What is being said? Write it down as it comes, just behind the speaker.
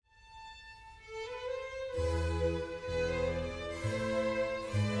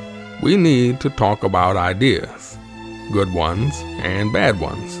We need to talk about ideas, good ones and bad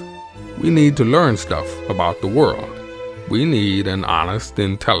ones. We need to learn stuff about the world. We need an honest,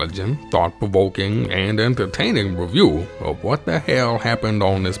 intelligent, thought-provoking, and entertaining review of what the hell happened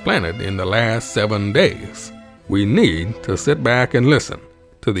on this planet in the last 7 days. We need to sit back and listen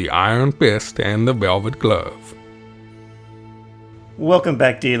to the Iron Fist and the Velvet Glove. Welcome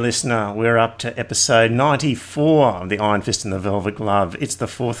back, dear listener. We're up to episode 94 of the Iron Fist and the Velvet Glove. It's the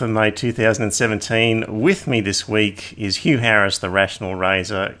 4th of May 2017. With me this week is Hugh Harris, the Rational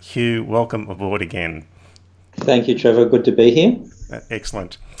Razor. Hugh, welcome aboard again. Thank you, Trevor. Good to be here.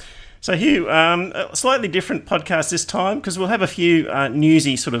 Excellent. So, Hugh, a slightly different podcast this time because we'll have a few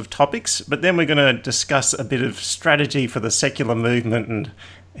newsy sort of topics, but then we're going to discuss a bit of strategy for the secular movement and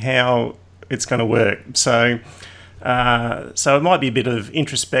how it's going to work. So it might be a bit of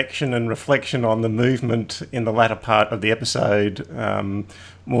introspection and reflection on the movement in the latter part of the episode,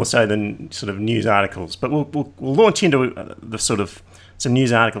 more so than sort of news articles. But we'll launch into the sort of some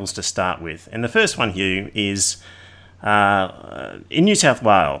news articles to start with. And the first one, Hugh, is in New South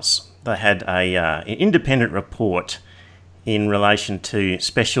Wales. They had an independent report in relation to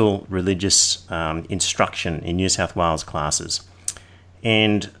special religious instruction in New South Wales classes.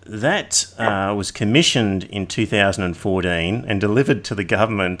 And that was commissioned in 2014 and delivered to the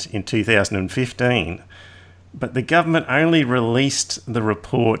government in 2015. But the government only released the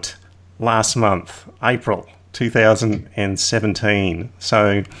report last month, April 2017.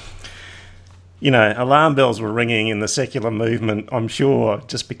 So, alarm bells were ringing in the secular movement, I'm sure,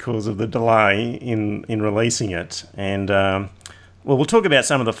 just because of the delay in releasing it. And, we'll talk about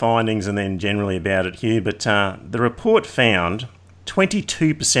some of the findings and then generally about it, Hugh. But the report found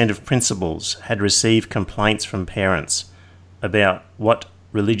 22% of principals had received complaints from parents about what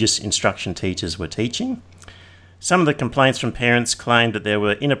religious instruction teachers were teaching. Some of the complaints from parents claimed that there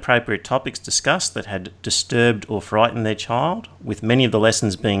were inappropriate topics discussed that had disturbed or frightened their child, with many of the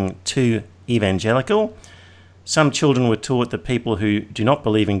lessons being too evangelical. Some children were taught that people who do not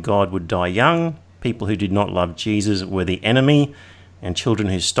believe in God would die young, people who did not love Jesus were the enemy, and children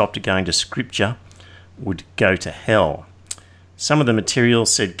who stopped going to Scripture would go to hell. Some of the material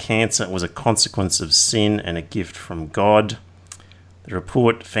said cancer was a consequence of sin and a gift from God. The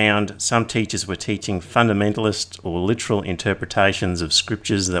report found some teachers were teaching fundamentalist or literal interpretations of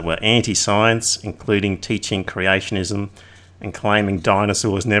scriptures that were anti-science, including teaching creationism and claiming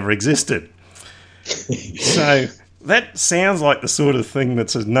dinosaurs never existed. So that sounds like the sort of thing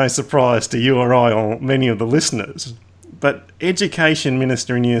that's no surprise to you or I or many of the listeners. But Education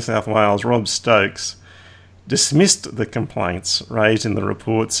Minister in New South Wales, Rob Stokes, dismissed the complaints raised in the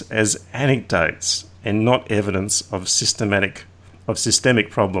reports as anecdotes and not evidence of systemic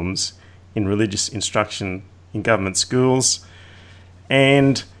problems in religious instruction in government schools.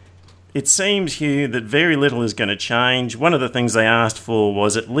 And it seems, Hugh, that very little is going to change. One of the things they asked for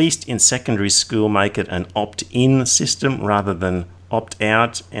was at least in secondary school make it an opt-in system rather than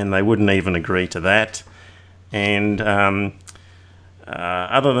opt-out, and they wouldn't even agree to that. And other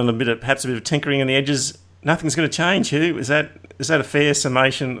than perhaps a bit of tinkering on the edges, nothing's going to change, Hugh. Is that a fair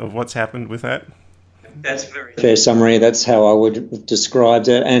summation of what's happened with that? That's a very fair summary. That's how I would have described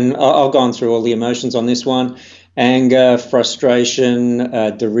it. And I've gone through all the emotions on this one: anger, frustration,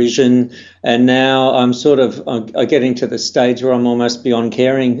 derision. And now I'm getting to the stage where I'm almost beyond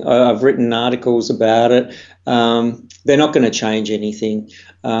caring. I've written articles about it. They're not going to change anything.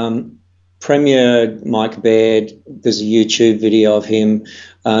 Premier Mike Baird, there's a YouTube video of him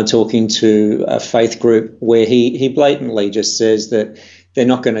talking to a faith group where he blatantly just says that they're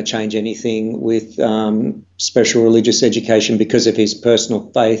not going to change anything with special religious education because of his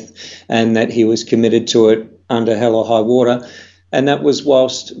personal faith, and that he was committed to it under hell or high water. And that was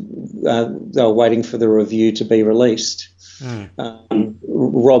whilst they were waiting for the review to be released.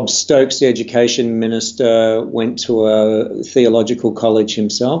 Rob Stokes, the education minister, went to a theological college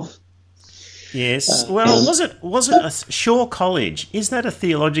himself. Yes. Well, was it a Shaw College? Is that a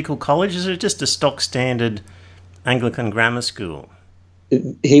theological college? Is it just a stock standard Anglican grammar school?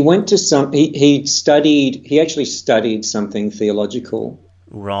 He went to he actually studied something theological.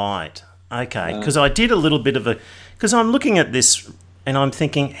 Right. Okay. Because I did a little bit of because I'm looking at this and I'm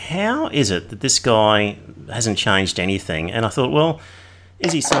thinking, how is it that this guy hasn't changed anything? And I thought, well,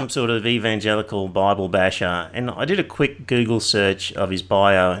 is he some sort of evangelical Bible basher? And I did a quick Google search of his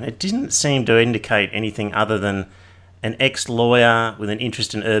bio, and it didn't seem to indicate anything other than an ex-lawyer with an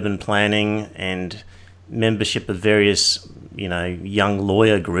interest in urban planning and membership of various, young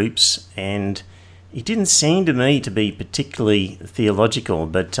lawyer groups. And He didn't seem to me to be particularly theological,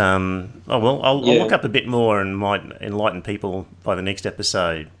 but I'll look up a bit more and might enlighten people by the next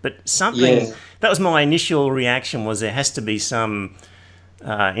episode. But that was my initial reaction, was there has to be some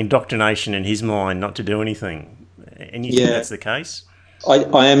indoctrination in his mind not to do anything. And you think that's the case?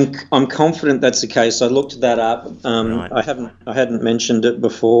 I'm confident that's the case. I looked that up. Right. I hadn't mentioned it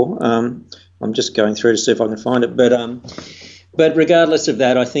before. I'm just going through to see if I can find it, But regardless of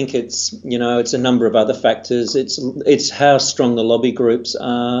that, I think it's a number of other factors. It's how strong the lobby groups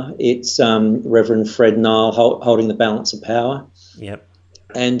are. It's Reverend Fred Nile holding the balance of power. Yep.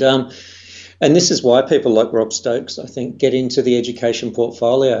 And this is why people like Rob Stokes, I think, get into the education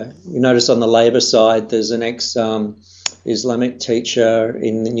portfolio. You notice on the Labor side, there's an Islamic teacher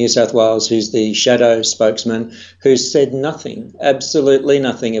in New South Wales who's the shadow spokesman, who's said nothing, absolutely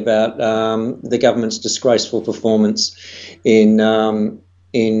nothing about the government's disgraceful performance in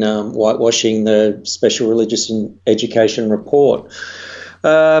whitewashing the Special Religious Education report.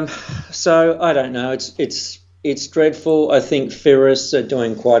 So I don't know. It's dreadful. I think FIRIS are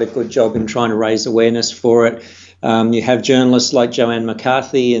doing quite a good job in trying to raise awareness for it. You have journalists like Joanne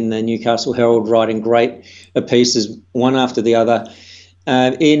McCarthy in the Newcastle Herald writing great pieces, one after the other.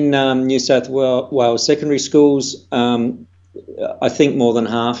 In New South Wales secondary schools, I think more than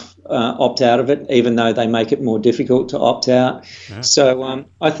half opt out of it, even though they make it more difficult to opt out. Yeah. So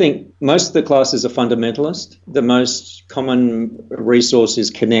I think most of the classes are fundamentalist. The most common resource is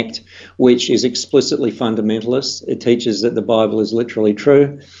Connect, which is explicitly fundamentalist. It teaches that the Bible is literally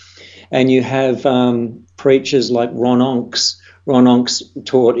true. And you have preachers like Ron Onks. Ron Onks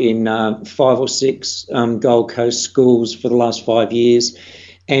taught in 5 or 6 Gold Coast schools for the last 5 years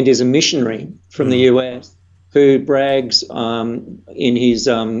and is a missionary from the US who brags in his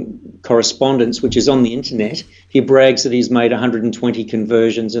correspondence, which is on the internet, he brags that he's made 120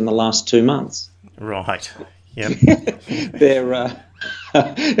 conversions in the last 2 months. Right. Yep.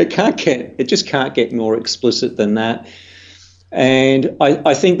 It just can't get more explicit than that. And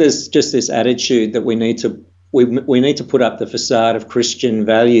I think there's just this attitude that we need to put up the facade of Christian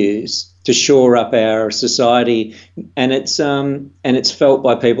values to shore up our society, and it's felt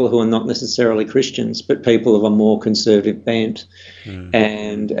by people who are not necessarily Christians, but people of a more conservative bent.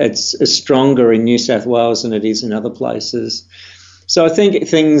 And it's stronger in New South Wales than it is in other places. So I think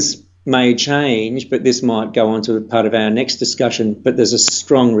things may change, but this might go on to part of our next discussion, but there's a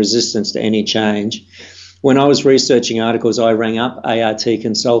strong resistance to any change. When I was researching articles, I rang up ART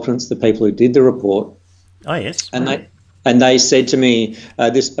Consultants, the people who did the report. Oh, yes. And they said to me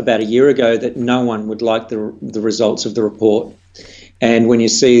this about a year ago that no one would like the results of the report. And when you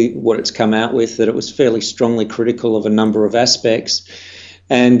see what it's come out with, that it was fairly strongly critical of a number of aspects.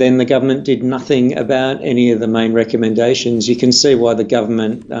 And then the government did nothing about any of the main recommendations. You can see why the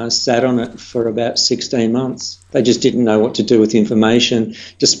government sat on it for about 16 months. They just didn't know what to do with the information,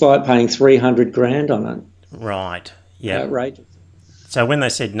 despite paying $300,000 on it. Right. Yeah. Outrageous. So when they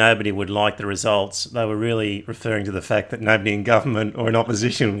said nobody would like the results, they were really referring to the fact that nobody in government or in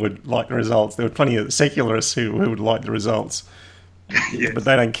opposition would like the results. There were plenty of secularists who would like the results, but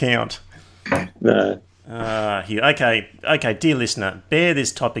they don't count. No. Okay, dear listener, bear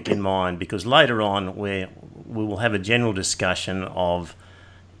this topic in mind, because later on we will have a general discussion of,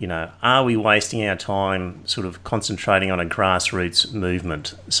 are we wasting our time sort of concentrating on a grassroots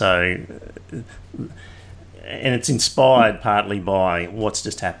movement? So... And it's inspired partly by what's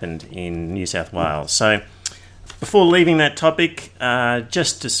just happened in New South Wales. So before leaving that topic,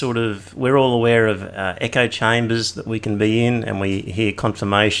 just to sort of, we're all aware of echo chambers that we can be in, and we hear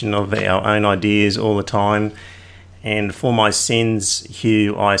confirmation of our own ideas all the time. And for my sins,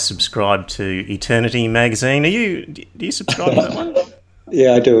 Hugh, I subscribe to Eternity magazine. Do you subscribe to that one?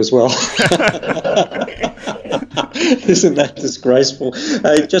 Yeah, I do as well. Isn't that disgraceful?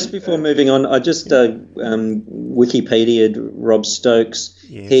 Just before moving on, I just Wikipedia'd Rob Stokes.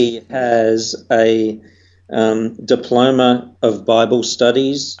 Yes. He has a diploma of Bible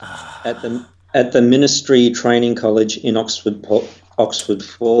studies at the Ministry Training College in Oxford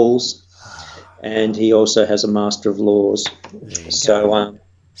Falls, and he also has a Master of Laws. So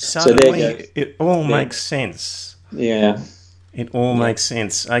there you go. It all makes sense. Yeah. It all makes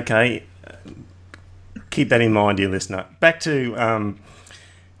sense. Okay. Keep that in mind, dear listener. Back to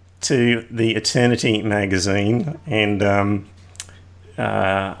the Eternity magazine and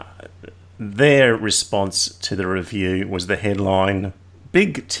their response to the review was the headline,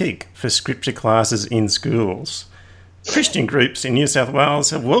 "Big tick for scripture classes in schools. Christian groups in New South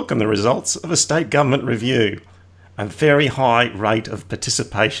Wales have welcomed the results of a state government review. A very high rate of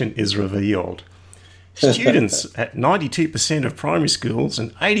participation is revealed." Students at 92% of primary schools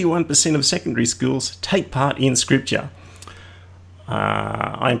and 81% of secondary schools take part in Scripture.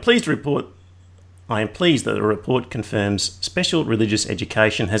 I am pleased that the report confirms special religious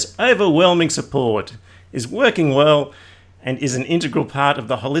education has overwhelming support, is working well, and is an integral part of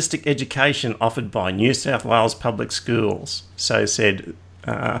the holistic education offered by New South Wales Public Schools. So said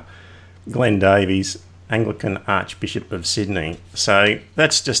Glenn Davies, Anglican Archbishop of Sydney. So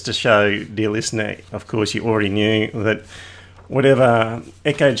that's just to show, dear listener, of course you already knew that whatever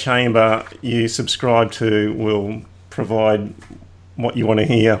echo chamber you subscribe to will provide what you want to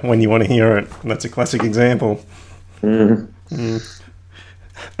hear when you want to hear it. And that's a classic example. Hugh,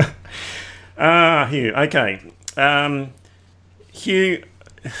 okay. Hugh,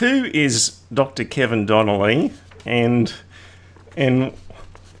 who is Dr. Kevin Donnelly, and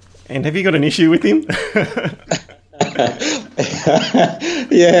have you got an issue with him?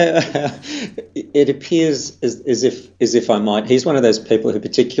 Yeah, it appears as if I might. He's one of those people who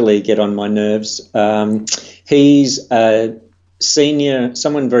particularly get on my nerves. He's a senior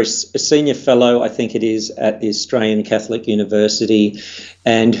fellow, I think it is, at the Australian Catholic University,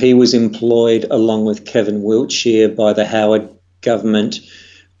 and he was employed along with Kevin Wiltshire by the Howard government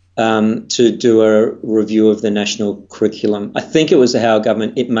to do a review of the national curriculum. I think it was the Howard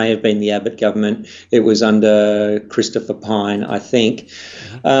government. It may have been the Abbott government. It was under Christopher Pyne, I think.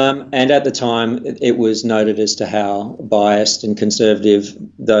 And at the time, it was noted as to how biased and conservative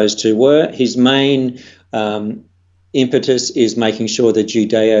those two were. His main impetus is making sure the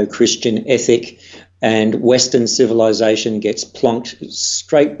Judeo-Christian ethic and Western civilization gets plonked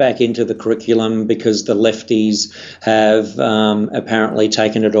straight back into the curriculum because the lefties have apparently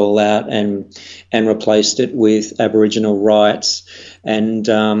taken it all out and replaced it with Aboriginal rights and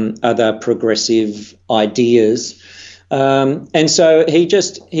other progressive ideas. And so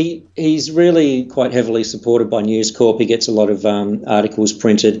he's really quite heavily supported by News Corp. He gets a lot of articles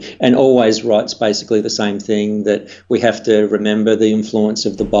printed and always writes basically the same thing, that we have to remember the influence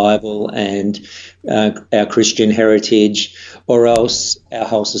of the Bible and our Christian heritage, or else our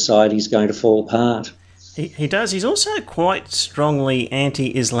whole society is going to fall apart. He does. He's also quite strongly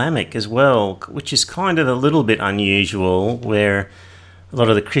anti-Islamic as well, which is kind of a little bit unusual, where a lot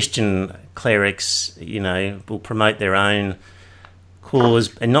of the Christian clerics, will promote their own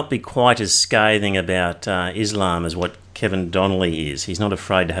cause and not be quite as scathing about Islam as what Kevin Donnelly is. He's not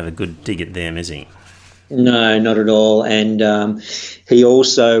afraid to have a good dig at them, is he? No, not at all. And he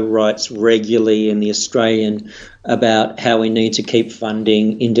also writes regularly in The Australian about how we need to keep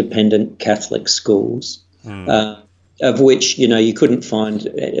funding independent Catholic schools, of which, you couldn't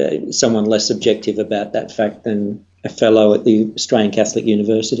find someone less objective about that fact than a fellow at the Australian Catholic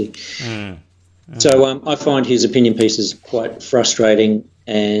University. So I find his opinion pieces quite frustrating,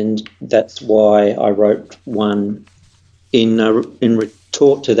 and that's why I wrote one in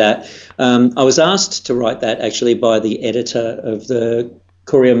retort to that. I was asked to write that actually by the editor of the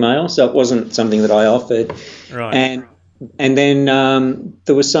Courier Mail, so it wasn't something that I offered. Right. And then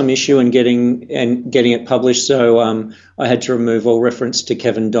there was some issue in getting it published, so I had to remove all reference to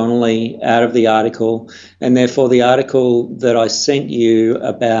Kevin Donnelly out of the article, and therefore the article that I sent you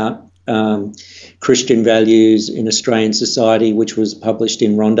about Christian values in Australian society, which was published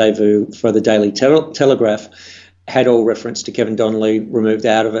in Rendezvous for the Daily Telegraph, had all reference to Kevin Donnelly removed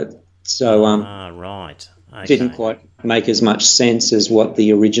out of it. So right. Okay. Didn't quite make as much sense as what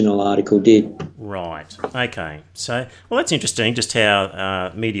the original article did. Right. Okay. So, well, that's interesting, just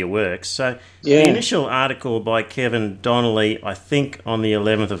how media works. So, yeah. The initial article by Kevin Donnelly, I think on the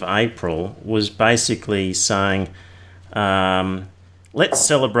 11th of April, was basically saying, let's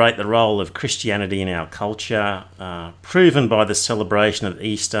celebrate the role of Christianity in our culture, proven by the celebration of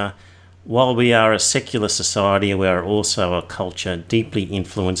Easter. While we are a secular society, we are also a culture deeply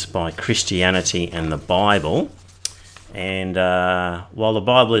influenced by Christianity and the Bible. And while the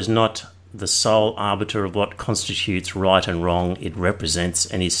Bible is not the sole arbiter of what constitutes right and wrong, it represents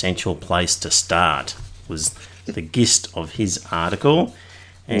an essential place to start, was the gist of his article.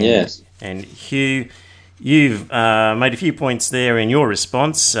 And, yes. And Hugh, you've made a few points there in your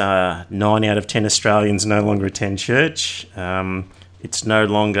response. 9 out of 10 Australians no longer attend church. It's no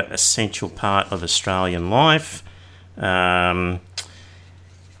longer an essential part of Australian life. Kevin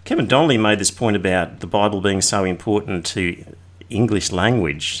Donnelly made this point about the Bible being so important to English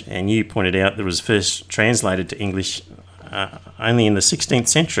language, and you pointed out that it was first translated to English only in the 16th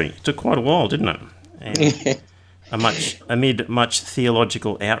century. It took quite a while, didn't it? And amid much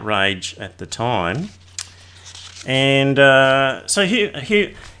theological outrage at the time. And so here,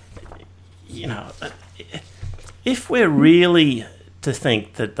 if we're really to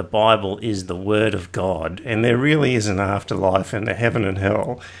think that the Bible is the Word of God and there really is an afterlife and a heaven and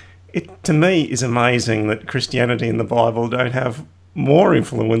hell, it to me is amazing that Christianity and the Bible don't have more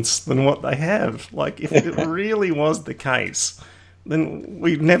influence than what they have. Like, if it really was the case, then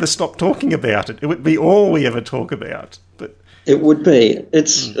we'd never stop talking about it. It would be all we ever talk about. But it would be.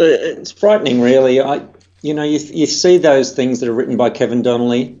 It's frightening, really. You see those things that are written by Kevin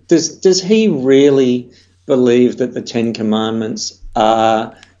Donnelly. Does he really believe that the Ten Commandments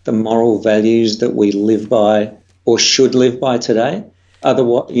are the moral values that we live by or should live by today?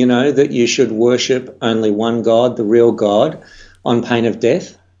 Otherwise, that you should worship only one God, the real God, on pain of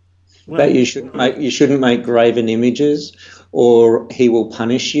death. Well, that you shouldn't make graven images, or he will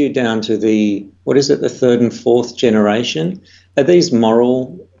punish you down to the third and fourth generation. Are these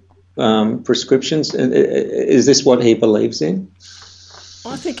moral prescriptions? Is this what he believes in?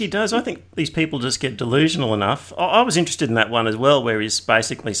 I think he does. I think these people just get delusional enough. I was interested in that one as well, where he's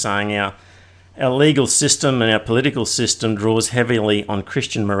basically saying our legal system and our political system draws heavily on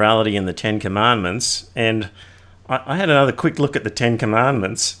Christian morality and the Ten Commandments. And I had another quick look at the Ten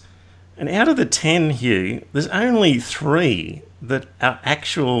Commandments. And out of the 10, Hugh, there's only 3 that are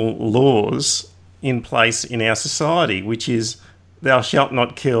actual laws in place in our society, which is thou shalt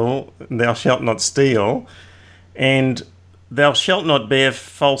not kill, thou shalt not steal, and thou shalt not bear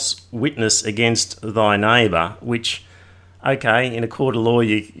false witness against thy neighbour, which, okay, in a court of law,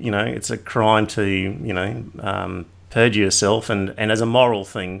 it's a crime to, perjure yourself, and as a moral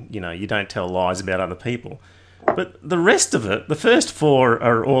thing, you don't tell lies about other people. But the rest of it, the first 4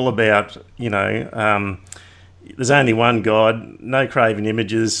 are all about, there's only one God, no graven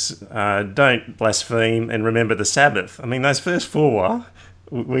images, don't blaspheme, and remember the Sabbath. I mean, those first 4,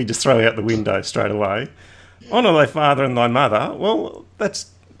 we just throw out the window straight away. Honour thy father and thy mother. Well,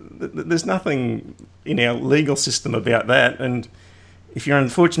 there's nothing in our legal system about that. And if you're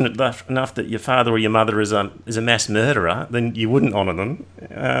unfortunate enough that your father or your mother is a mass murderer, then you wouldn't honour them.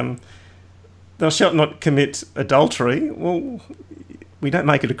 Thou shalt not commit adultery. Well, we don't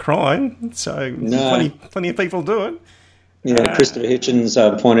make it a crime, so no. plenty of people do it. Yeah, Christopher Hitchens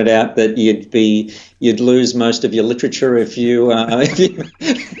pointed out that you'd lose most of your literature if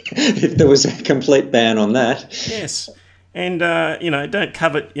if there was a complete ban on that. Yes, and don't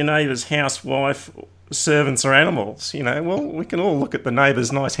covet your neighbour's house, wife, servants, or animals. Well, we can all look at the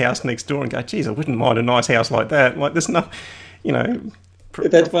neighbour's nice house next door and go, "Geez, I wouldn't mind a nice house like that." Like, there's no,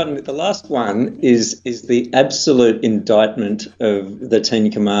 That one, the last one, is the absolute indictment of the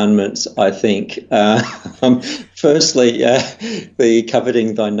Ten Commandments, I think. Firstly, the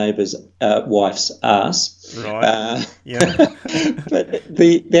coveting thy neighbour's wife's arse. Right. Yeah. But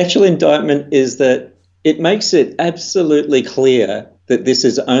the actual indictment is that it makes it absolutely clear that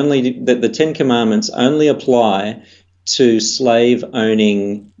that the Ten Commandments only apply to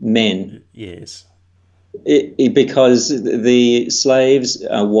slave-owning men. Yes. Because the slaves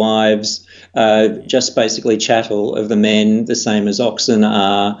are wives, just basically chattel of the men, the same as oxen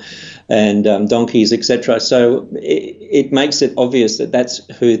are, and donkeys, etc. So it makes it obvious that that's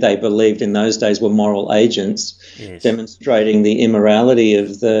who they believed in those days were moral agents, yes, demonstrating the immorality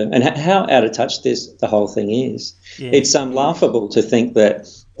of and how out of touch the whole thing is. Yeah. It's laughable to think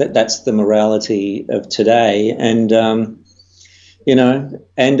that's the morality of today, and I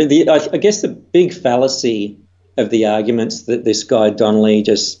guess the big fallacy of the arguments that this guy Donnelly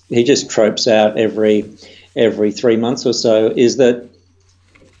just tropes out every 3 months or so is that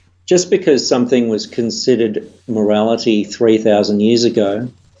just because something was considered morality 3,000 years ago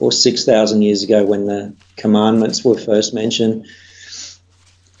or 6,000 years ago when the commandments were first mentioned,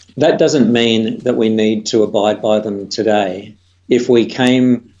 that doesn't mean that we need to abide by them today. If we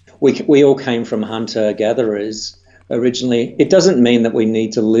all came from hunter-gatherers originally, it doesn't mean that we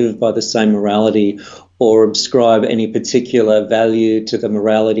need to live by the same morality or ascribe any particular value to the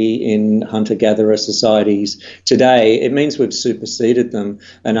morality in hunter-gatherer societies today. It means we've superseded them,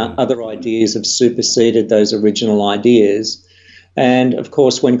 and other ideas have superseded those original ideas. And of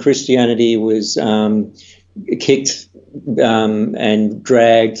course, when Christianity was kicked and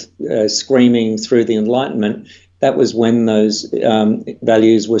dragged screaming through the Enlightenment, that was when those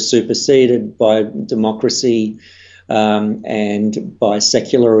values were superseded by democracy, and by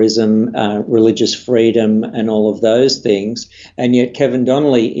secularism, religious freedom, and all of those things. And yet Kevin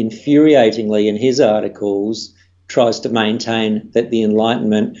Donnelly, infuriatingly in his articles, tries to maintain that the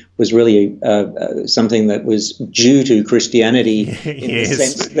Enlightenment was really something that was due to Christianity in the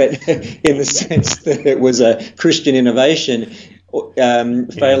sense that it was a Christian innovation.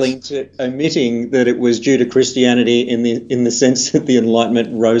 failing to omitting that it was due to Christianity in the sense that the Enlightenment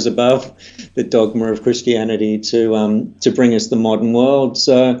rose above the dogma of Christianity to bring us the modern world.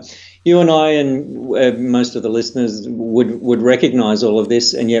 So you and I and most of the listeners would recognise all of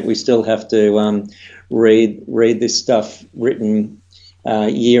this, and yet we still have to read this stuff written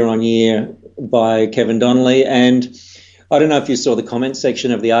year on year by Kevin Donnelly. And I don't know if you saw the comment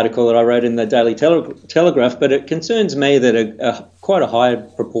section of the article that I wrote in the Daily Telegraph, but it concerns me that quite a high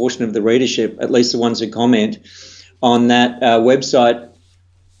proportion of the readership, at least the ones who comment on that website,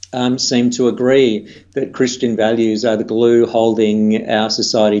 seem to agree that Christian values are the glue holding our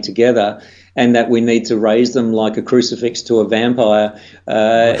society together, and that we need to raise them like a crucifix to a vampire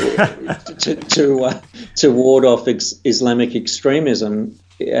to ward off Islamic extremism,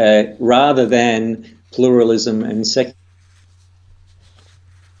 rather than pluralism and secular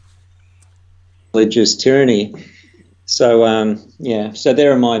religious tyranny. So, so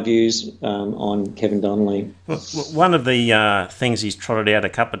there are my views on Kevin Donnelly. Well, one of the things he's trotted out a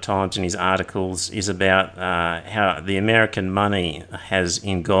couple of times in his articles is about how the American money has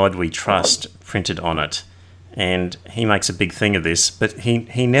 "In God We Trust" printed on it. And he makes a big thing of this, but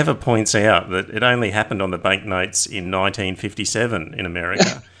he never points out that it only happened on the banknotes in 1957 in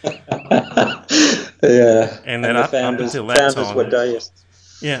America. Yeah. And then up until that time... were deists.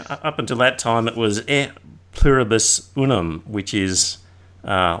 Yeah, up until that time it was E Pluribus Unum, which is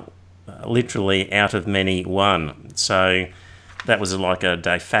literally out of many one. So that was like a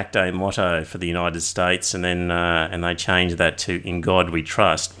de facto motto for the United States, and then and they changed that to "In God We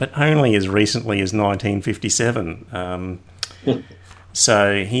Trust," but only as recently as 1957.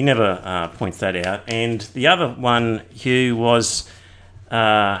 So he never points that out. And the other one, Hugh, was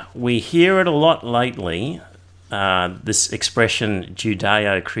we hear it a lot lately, this expression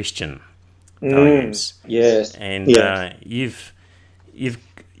Judeo-Christian values. Yes. And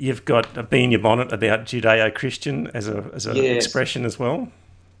you've got a bee in your bonnet about Judeo-Christian as an expression as well.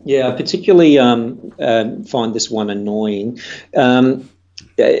 Yeah, I particularly find this one annoying.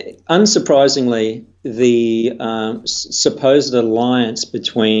 Unsurprisingly, the supposed alliance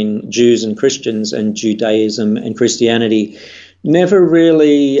between Jews and Christians and Judaism and Christianity never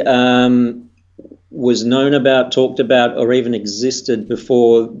really was known about, talked about, or even existed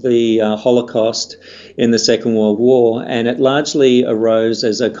before the Holocaust in the Second World War, and it largely arose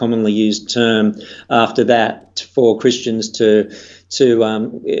as a commonly used term after that for Christians to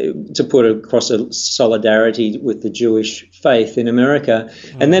put across a solidarity with the Jewish faith in America.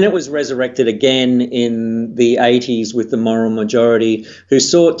 And then it was resurrected again in the 80s with the moral majority, who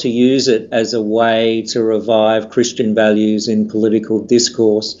sought to use it as a way to revive Christian values in political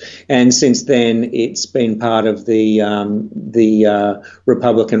discourse. And since then, it's been part of the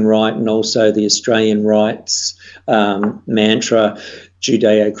Republican right and also the Australian right's mantra,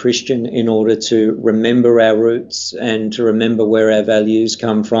 Judeo-Christian, in order to remember our roots and to remember where our values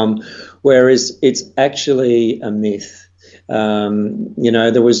come from, whereas it's actually a myth.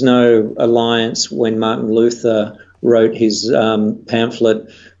 There was no alliance when Martin Luther wrote his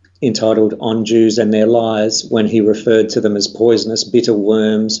pamphlet entitled "On Jews and Their Lies," when he referred to them as poisonous, bitter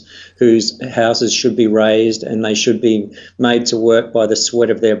worms whose houses should be razed and they should be made to work by the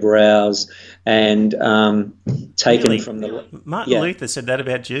sweat of their brows and taken from the... Martin Luther said that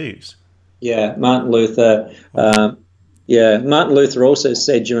about Jews. Yeah, Martin Luther... Martin Luther also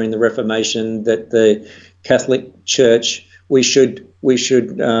said during the Reformation that the Catholic Church, we should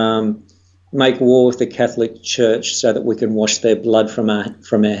make war with the Catholic Church so that we can wash their blood from our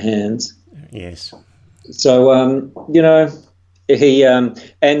hands. Yes. So he and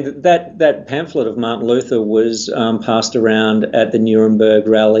that pamphlet of Martin Luther was passed around at the Nuremberg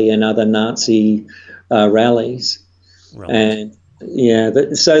rally and other Nazi rallies. Right. And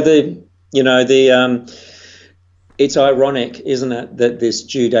it's ironic, isn't it, that this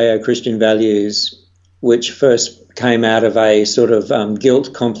Judeo-Christian values, which first came out of a sort of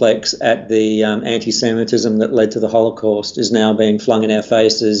guilt complex at the anti-Semitism that led to the Holocaust, is now being flung in our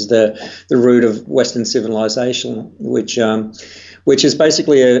faces, the root of Western civilization, which is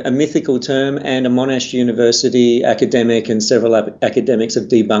basically a mythical term, and a Monash University academic and several academics have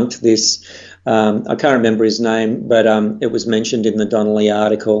debunked this. I can't remember his name, but it was mentioned in the Donnelly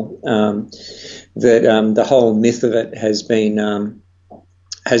article that the whole myth of it has been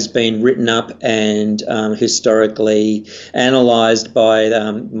written up and historically analysed by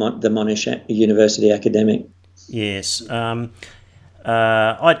the Monash University academic. Yes. I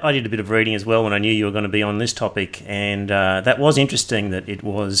did a bit of reading as well when I knew you were going to be on this topic, and that was interesting that it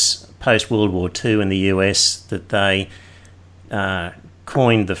was post-World War II in the US that they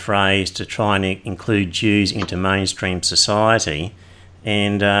coined the phrase to try and include Jews into mainstream society,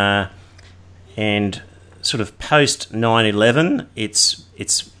 and sort of post 9/11,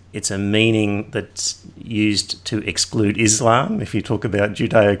 it's a meaning that's used to exclude Islam. If you talk about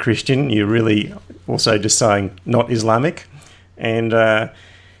Judeo-Christian, you're really also just saying not Islamic. And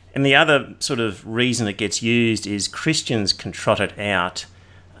the other sort of reason it gets used is Christians can trot it out,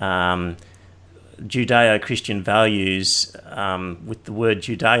 Judeo-Christian values, with the word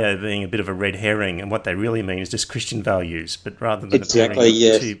Judeo being a bit of a red herring, and what they really mean is just Christian values. But rather than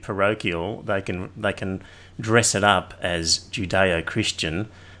appearing too parochial, they can dress it up as Judeo-Christian,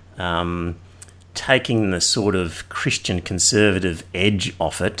 taking the sort of Christian conservative edge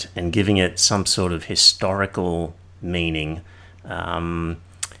off it and giving it some sort of historical meaning,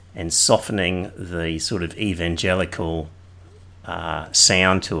 and softening the sort of evangelical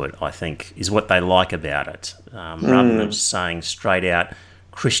sound to it, I think, is what they like about it. Rather than just saying straight out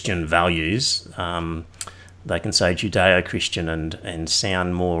Christian values, they can say Judeo-Christian and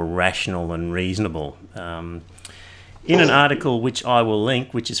sound more rational and reasonable. In an article which I will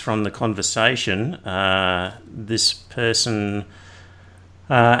link, which is from The Conversation, this person,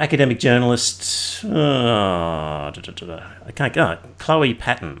 academic journalist, Chloe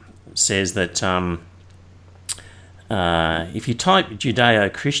Patton, says that if you type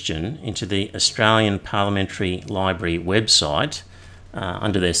Judeo-Christian into the Australian Parliamentary Library website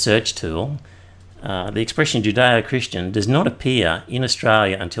under their search tool, the expression Judeo-Christian does not appear in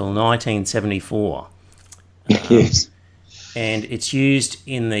Australia until 1974. Yes. And it's used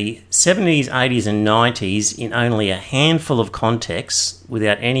in the 70s, 80s and 90s in only a handful of contexts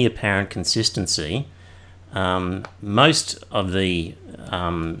without any apparent consistency. Most of the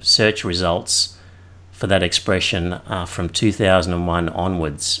search results for that expression are from 2001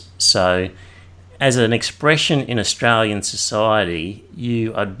 onwards. So as an expression in Australian society,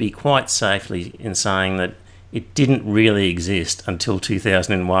 I'd be quite safely in saying that it didn't really exist until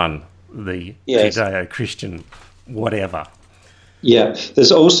 2001, the Judeo-Christian whatever. Yeah,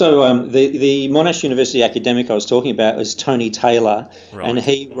 there's also the Monash University academic I was talking about is Tony Taylor, right. And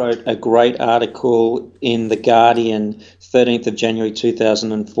he wrote a great article in The Guardian, 13th of January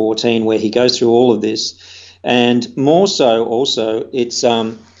 2014, where he goes through all of this, and more so also its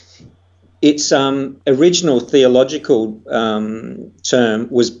original theological term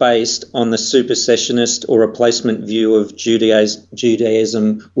was based on the supersessionist or replacement view of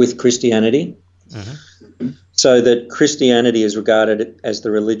Judaism with Christianity. Mm-hmm. So that Christianity is regarded as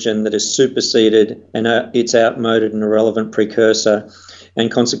the religion that is superseded and its outmoded and irrelevant precursor, and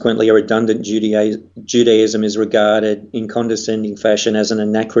consequently a redundant Judaism is regarded in condescending fashion as an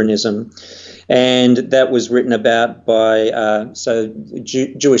anachronism. And that was written about by,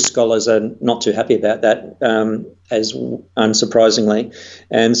 Jewish scholars are not too happy about that, as unsurprisingly.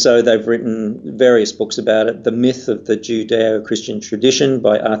 And so they've written various books about it. The Myth of the Judeo-Christian Tradition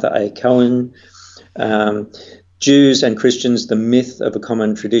by Arthur A. Cohen, Jews and Christians, The Myth of a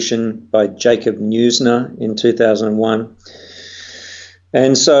Common Tradition by Jacob Neusner in 2001.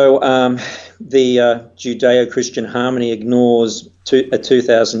 And so the Judeo-Christian harmony ignores a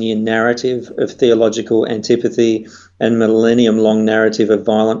 2,000-year narrative of theological antipathy and millennium-long narrative of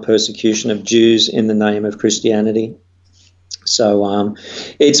violent persecution of Jews in the name of Christianity. So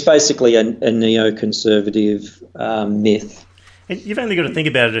it's basically a neoconservative myth. You've only got to think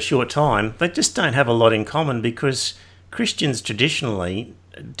about it a short time. They just don't have a lot in common, because Christians traditionally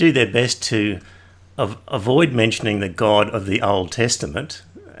do their best to avoid mentioning the God of the Old Testament,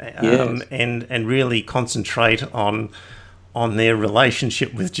 yes. and really concentrate on their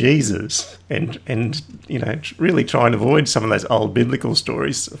relationship with Jesus, and really try and avoid some of those old biblical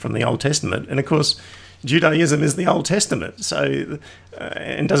stories from the Old Testament. And of course, Judaism is the Old Testament, so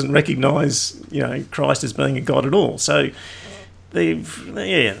and doesn't recognise Christ as being a God at all. So they're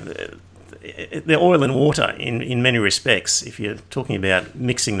oil and water in many respects. If you're talking about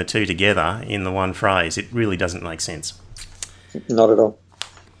mixing the two together in the one phrase, it really doesn't make sense. Not at all.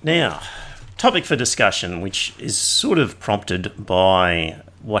 Now, topic for discussion, which is sort of prompted by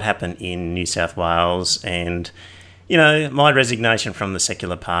what happened in New South Wales and, my resignation from the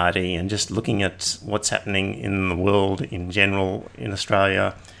Secular Party, and just looking at what's happening in the world in general, in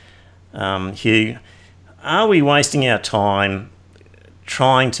Australia. Hugh, are we wasting our time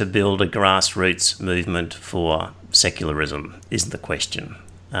trying to build a grassroots movement for secularism is the question.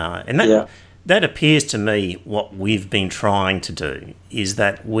 That appears to me what we've been trying to do, is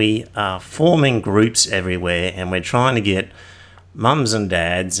that we are forming groups everywhere and we're trying to get mums and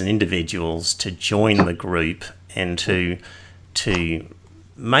dads and individuals to join the group and to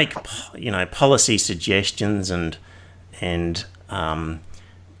make policy suggestions and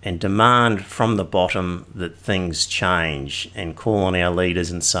and demand from the bottom that things change, and call on our leaders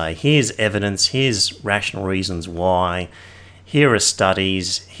and say, here's evidence, here's rational reasons why, here are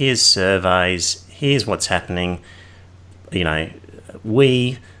studies, here's surveys, here's what's happening. You know,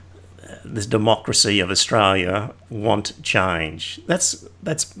 we, the democracy of Australia, want change. That's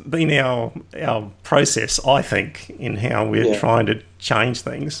been our process, I think, in how we're trying to change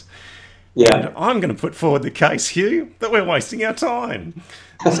things. Yeah. And I'm going to put forward the case, Hugh, that we're wasting our time.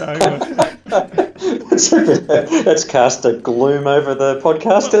 So that's cast a gloom over the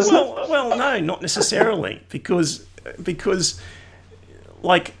podcast, isn't it? Well, no, not necessarily, because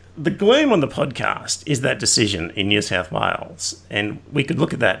like the gloom on the podcast is that decision in New South Wales, and we could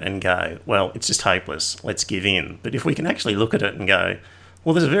look at that and go, well, it's just hopeless, let's give in. But if we can actually look at it and go,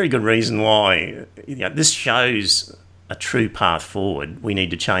 well, there's a very good reason why, you know, this shows a true path forward, we need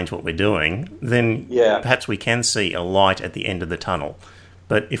to change what we're doing, then perhaps we can see a light at the end of the tunnel.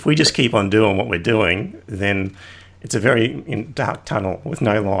 But if we just keep on doing what we're doing, then it's a very dark tunnel with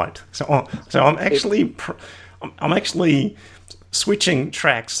no light. So I'm actually switching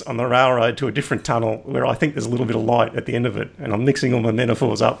tracks on the railroad to a different tunnel where I think there's a little bit of light at the end of it, and I'm mixing all my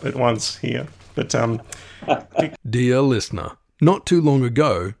metaphors up at once here. But dear listener, not too long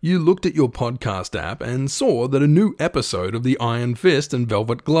ago, you looked at your podcast app and saw that a new episode of the Iron Fist and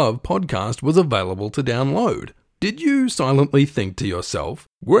Velvet Glove podcast was available to download. Did you silently think to yourself,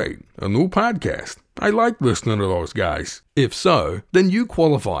 great, a new podcast. I like listening to those guys. If so, then you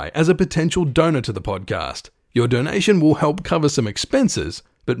qualify as a potential donor to the podcast. Your donation will help cover some expenses,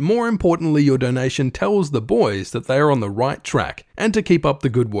 but more importantly, your donation tells the boys that they are on the right track and to keep up the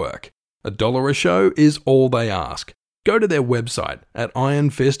good work. $1 a show is all they ask. Go to their website at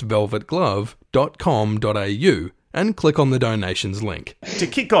ironfistvelvetglove.com.au and click on the donations link. To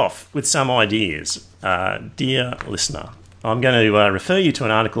kick off with some ideas, dear listener, I'm going to refer you to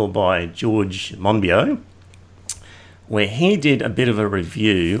an article by George Monbiot, where he did a bit of a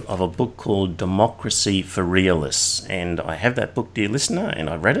review of a book called Democracy for Realists. And I have that book, dear listener, and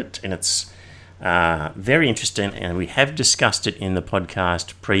I read it, and it's very interesting, and we have discussed it in the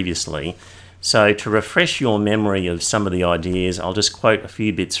podcast previously. So to refresh your memory of some of the ideas, I'll just quote a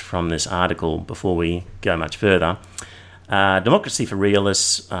few bits from this article before we go much further. Democracy for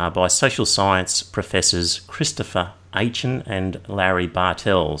Realists by social science professors Christopher Aitchen and Larry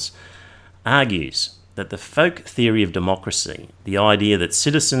Bartels argues that the folk theory of democracy, the idea that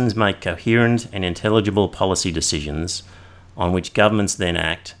citizens make coherent and intelligible policy decisions on which governments then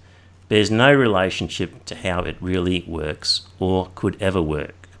act, bears no relationship to how it really works or could ever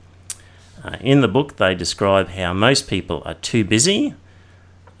work. In the book, they describe how most people are too busy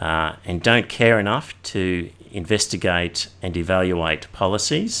and don't care enough to investigate and evaluate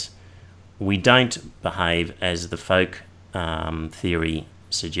policies. We don't behave as the folk theory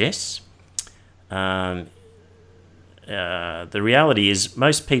suggests. The reality is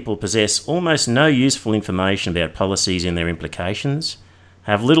most people possess almost no useful information about policies and their implications,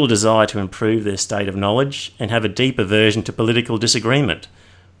 have little desire to improve their state of knowledge, and have a deep aversion to political disagreement.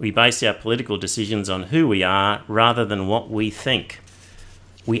 We base our political decisions on who we are rather than what we think.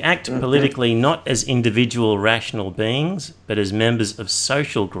 We act politically not as individual rational beings, but as members of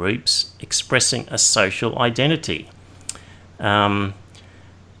social groups expressing a social identity. The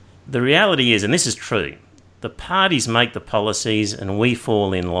reality is, and this is true, the parties make the policies and we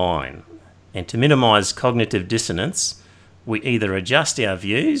fall in line. And to minimise cognitive dissonance, we either adjust our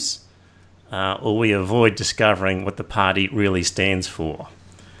views or we avoid discovering what the party really stands for.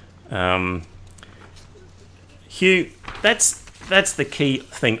 Hugh, that's the key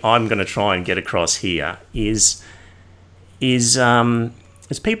thing I'm going to try and get across here is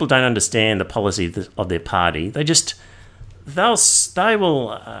people don't understand the policy of their party. They'll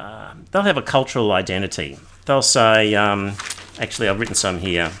have a cultural identity. They'll say, actually, I've written some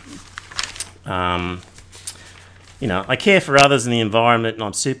here. I care for others and the environment, and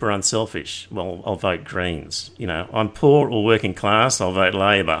I'm super unselfish. Well, I'll vote Greens. I'm poor or working class. I'll vote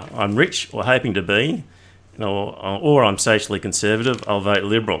Labor. I'm rich or hoping to be, or I'm socially conservative. I'll vote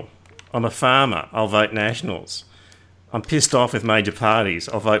Liberal. I'm a farmer. I'll vote Nationals. I'm pissed off with major parties.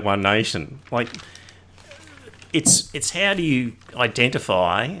 I'll vote One Nation. It's how do you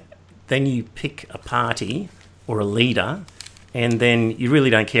identify? Then you pick a party or a leader, and then you really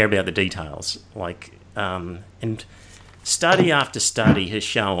don't care about the details. And study after study has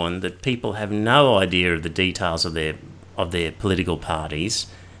shown that people have no idea of the details of their political parties,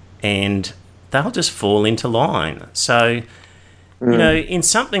 and they'll just fall into line. So, in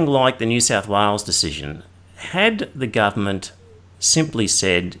something like the New South Wales decision, had the government simply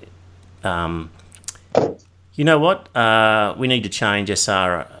said, you know what, we need to change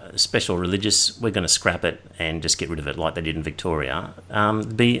SR, special religious, we're going to scrap it and just get rid of it like they did in Victoria.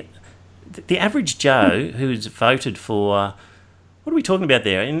 The average Joe who's voted for, what are we talking about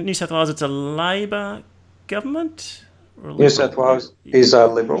there? In New South Wales, it's a Labor government? New South Wales is a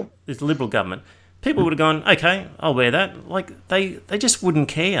Liberal. It's a Liberal government. People would have gone, okay, I'll wear that. Like, they just wouldn't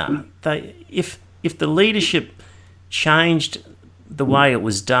care. If the leadership changed the way it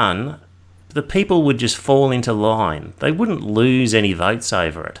was done, the people would just fall into line. They wouldn't lose any votes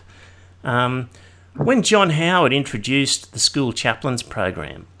over it. When John Howard introduced the school chaplains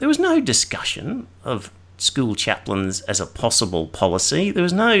program, there was no discussion of school chaplains as a possible policy. There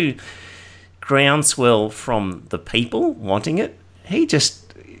was no groundswell from the people wanting it. He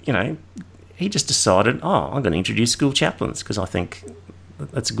just decided, I'm going to introduce school chaplains because I think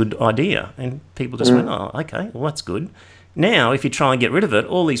that's a good idea. And people just went, okay, well, that's good. Now, if you try and get rid of it,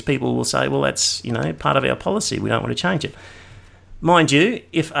 all these people will say, well, that's, part of our policy. We don't want to change it. Mind you,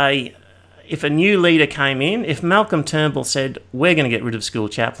 if a new leader came in, if Malcolm Turnbull said, we're going to get rid of school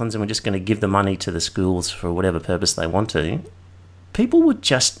chaplains and we're just going to give the money to the schools for whatever purpose they want to, people would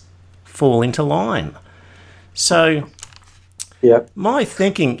just fall into line. So my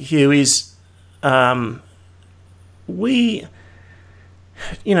thinking, Hugh, is we,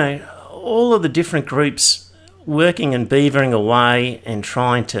 all of the different groups working and beavering away and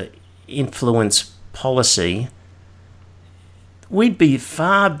trying to influence policy, we'd be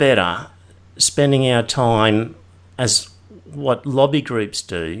far better spending our time as what lobby groups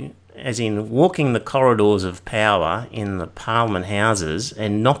do, as in walking the corridors of power in the Parliament houses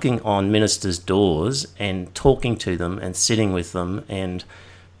and knocking on ministers' doors and talking to them and sitting with them and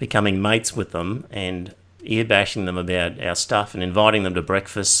becoming mates with them and ear-bashing them about our stuff and inviting them to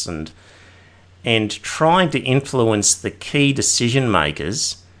breakfasts and trying to influence the key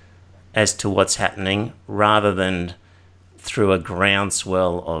decision-makers as to what's happening rather than through a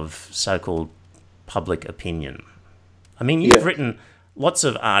groundswell of so-called public opinion. I mean, you've written lots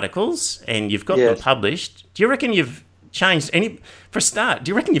of articles and you've got them published. Do you reckon you've changed for a start, do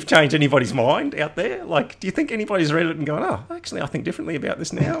you reckon you've changed anybody's mind out there? Like, do you think anybody's read it and gone, actually, I think differently about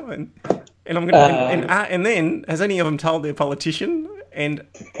this now? And I'm going to, and then has any of them told their politician? And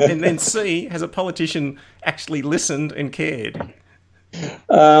then C, has a politician actually listened and cared?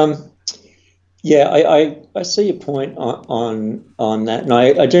 I see your point on that, and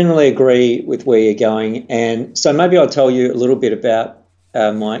I generally agree with where you're going. And so maybe I'll tell you a little bit about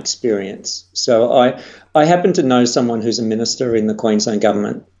my experience. So I happen to know someone who's a minister in the Queensland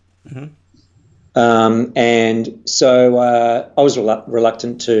government. Mm-hmm. And so I was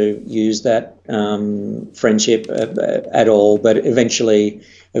reluctant to use that friendship at all. But eventually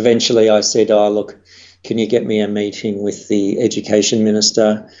I said, look, can you get me a meeting with the education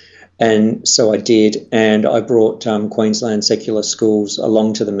minister? And so I did, and I brought Queensland Secular Schools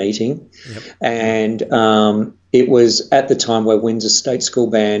along to the meeting. Yep. And it was at the time where Windsor State School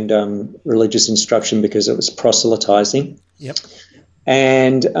banned religious instruction because it was proselytising. Yep.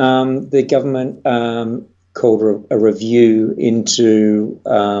 And the government called a review into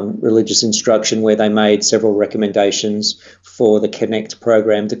religious instruction where they made several recommendations for the Connect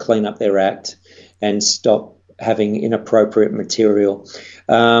program to clean up their act and stop having inappropriate material.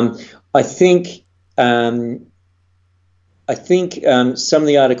 I think some of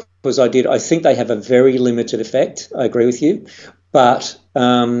the articles I did, I think they have a very limited effect. I agree with you. But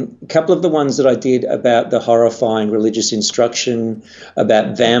a couple of the ones that I did about the horrifying religious instruction,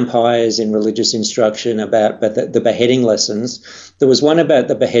 about vampires in religious instruction, about the beheading lessons. There was one about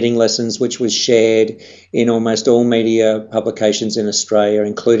the beheading lessons which was shared in almost all media publications in Australia,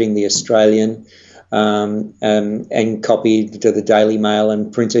 including The Australian, and copied to the Daily Mail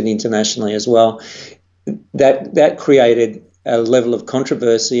and printed internationally as well. That created a level of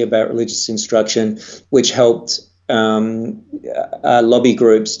controversy about religious instruction, which helped lobby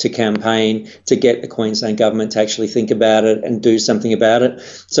groups to campaign to get the Queensland government to actually think about it and do something about it.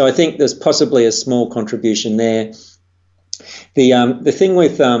 So I think there's possibly a small contribution there. The thing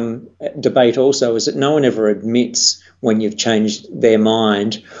with debate also is that no one ever admits when you've changed their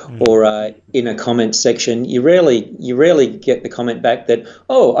mind, or in a comment section, you rarely get the comment back that,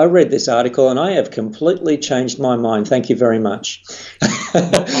 I read this article and I have completely changed my mind. Thank you very much.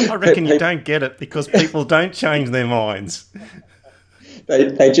 I reckon you don't get it because people don't change their minds.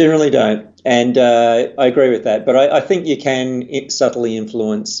 They generally don't, and I agree with that. But I think you can subtly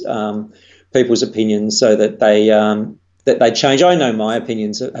influence people's opinions so that they change. I know my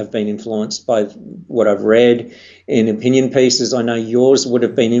opinions have been influenced by what I've read in opinion pieces. I know yours would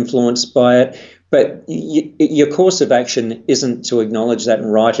have been influenced by it. But your course of action isn't to acknowledge that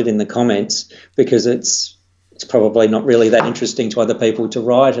and write it in the comments, because it's it's probably not really that interesting to other people to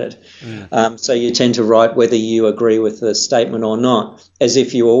write it. So you tend to write whether you agree with the statement or not, as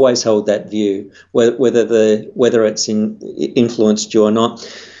if you always held that view, whether it's influenced you or not.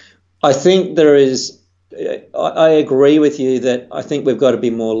 I think there is. I agree with you that I think we've got to be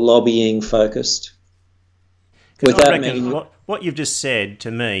more lobbying focused. I reckon what you've just said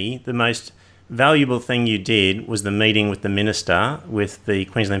to me, the most valuable thing you did was the meeting with the minister, with the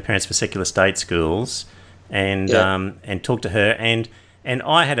Queensland Parents for Secular State Schools, and talked to her. And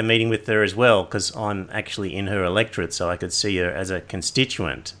I had a meeting with her as well, because I'm actually in her electorate, so I could see her as a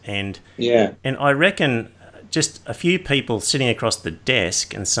constituent. And I reckon just a few people sitting across the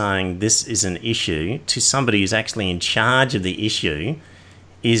desk and saying this is an issue to somebody who's actually in charge of the issue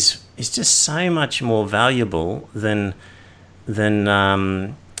is just so much more valuable than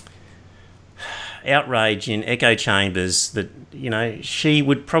outrage in echo chambers that, she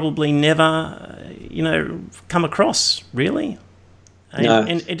would probably never, come across, really.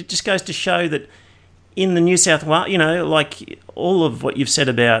 And it just goes to show that in the New South Wales, like all of what you've said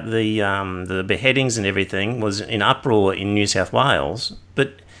about the beheadings and everything was in uproar in New South Wales,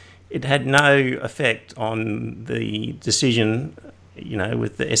 but it had no effect on the decision,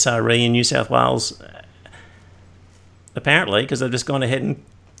 with the SRE in New South Wales, apparently, because they've just gone ahead and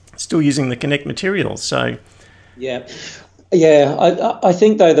still using the Connect materials. So, I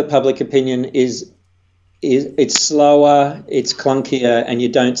think though that public opinion is it's slower, it's clunkier, and you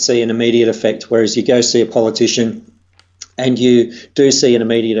don't see an immediate effect. Whereas you go see a politician, and you do see an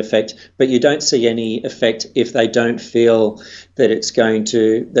immediate effect, but you don't see any effect if they don't feel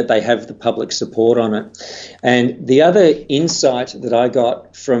that they have the public support on it. And the other insight that I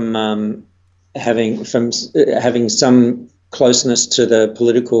got from having some closeness to the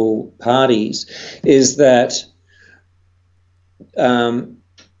political parties is that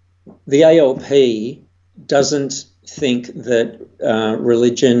the ALP doesn't think that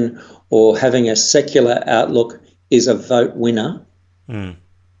religion or having a secular outlook is a vote winner. The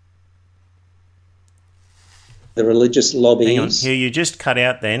religious lobbies... Hang on, Hugh, you just cut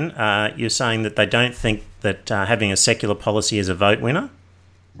out then. You're saying that they don't think that having a secular policy is a vote winner?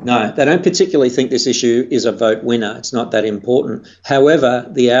 No, they don't particularly think this issue is a vote winner. It's not that important. However,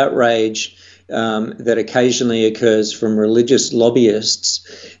 the outrage that occasionally occurs from religious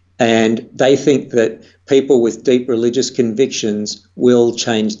lobbyists, and they think that people with deep religious convictions will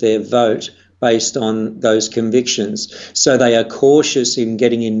change their vote based on those convictions. So they are cautious in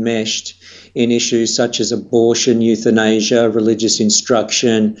getting enmeshed in issues such as abortion, euthanasia, religious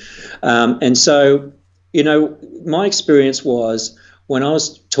instruction. And so, my experience was when I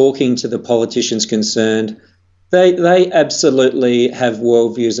was talking to the politicians concerned, they absolutely have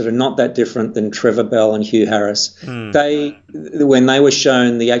worldviews that are not that different than Trevor Bell and Hugh Harris. When they were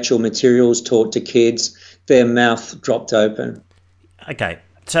shown the actual materials taught to kids, their mouth dropped open. Okay,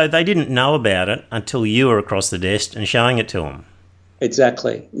 so they didn't know about it until you were across the desk and showing it to them.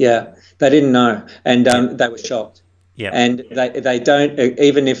 Exactly, yeah. They didn't know, and they were shocked. Yeah. And they don't,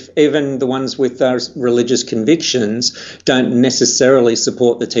 even the ones with those religious convictions don't necessarily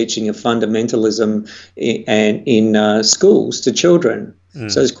support the teaching of fundamentalism in schools to children.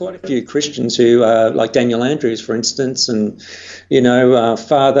 So there's quite a few Christians who, like Daniel Andrews, for instance, and,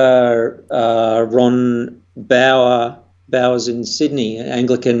 Father Ron Bowers in Sydney,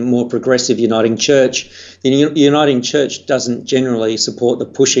 Anglican, more progressive Uniting Church. The Uniting Church doesn't generally support the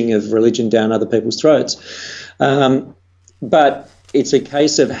pushing of religion down other people's throats. But it's a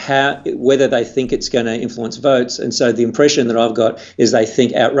case of whether they think it's going to influence votes. And so the impression that I've got is they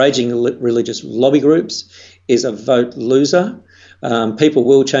think outraging religious lobby groups is a vote loser. People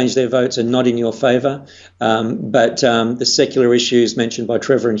will change their votes and not in your favour. But the secular issues mentioned by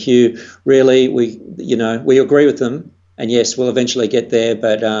Trevor and Hugh, really, we agree with them. And yes, we'll eventually get there.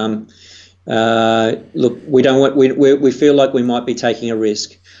 But look, we feel like we might be taking a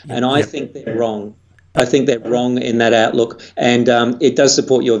risk. And I think they're wrong. I think they're wrong in that outlook, and it does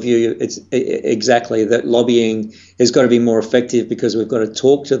support your view. It's exactly that lobbying has got to be more effective because we've got to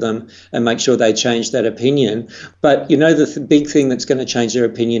talk to them and make sure they change that opinion. But the big thing that's going to change their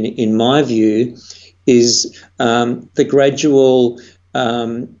opinion, in my view, is the gradual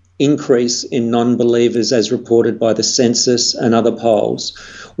increase in non-believers as reported by the census and other polls.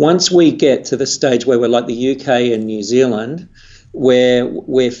 Once we get to the stage where we're like the UK and New Zealand, where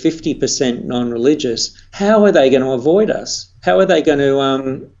we're 50% non-religious, how are they going to avoid us? How are they going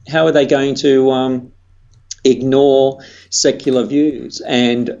to ignore secular views?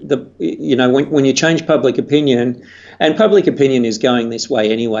 And when you change public opinion, and public opinion is going this way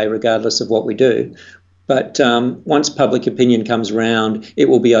anyway, regardless of what we do. But once public opinion comes round, it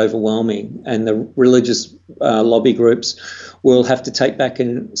will be overwhelming, and the religious lobby groups will have to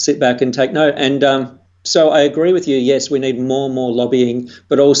sit back and take note. And so I agree with you. Yes, we need more and more lobbying,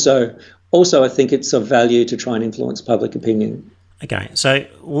 but also I think it's of value to try and influence public opinion. Okay, so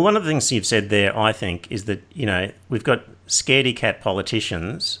one of the things you've said there, I think, is that, you know, we've got scaredy cat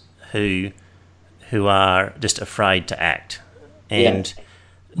politicians who are just afraid to act. And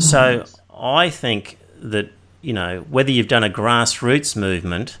so I think that, you know, whether you've done a grassroots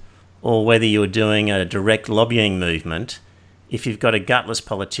movement or whether you're doing a direct lobbying movement, if you've got a gutless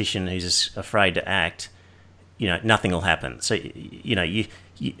politician who's afraid to act, you know, nothing will happen. So, you know, you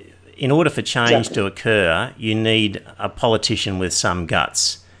in order for change to occur, you need a politician with some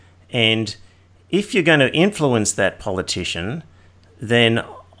guts. And if you're going to influence that politician, then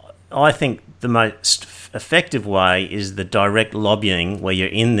I think the most effective way is the direct lobbying, where you're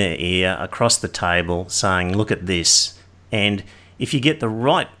in their ear across the table saying, look at this. And if you get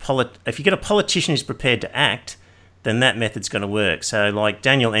if you get a politician who's prepared to act, then that method's going to work. So like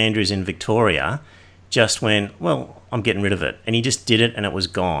Daniel Andrews in Victoria just went, well, I'm getting rid of it. And he just did it and it was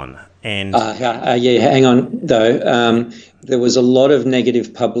gone. And hang on, though. There was a lot of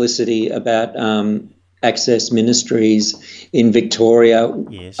negative publicity about Access Ministries in Victoria.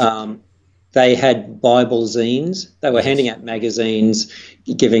 Yes. They had Bible zines. They were handing out magazines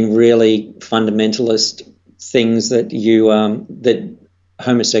giving really fundamentalist things that that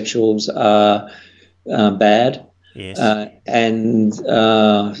homosexuals are bad. Yes. And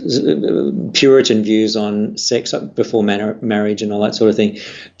Puritan views on sex before marriage and all that sort of thing.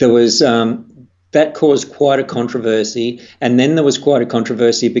 There was that caused quite a controversy, and then there was quite a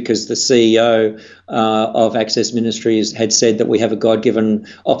controversy because the CEO of Access Ministries had said that we have a God-given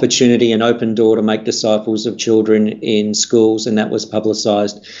opportunity, an open door to make disciples of children in schools, and that was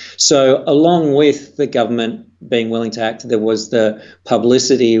publicised. So along with the government being willing to act, there was the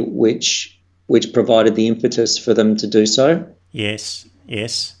publicity which provided the impetus for them to do so. Yes.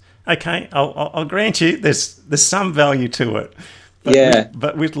 Okay, I'll grant you there's some value to it.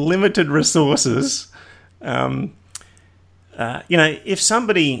 But with limited resources, you know, if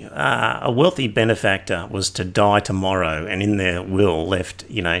somebody, a wealthy benefactor, was to die tomorrow and in their will left,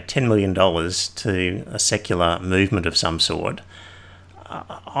 you know, $10 million to a secular movement of some sort,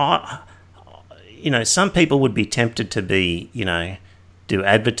 you know, some people would be tempted to be, you know, do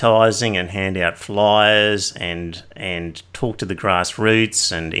advertising and hand out flyers and talk to the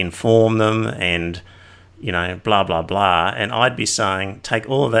grassroots and inform them and, you know, blah, blah, blah. And I'd be saying, take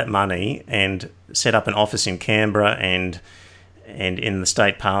all of that money and set up an office in Canberra and in the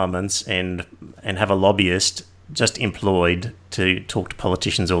state parliaments and have a lobbyist just employed to talk to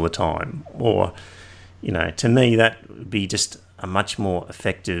politicians all the time. Or, you know, to me, that would be just a much more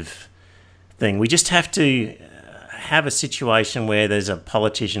effective thing. We just have to have a situation where there's a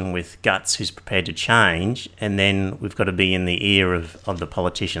politician with guts who's prepared to change, and then we've got to be in the ear of the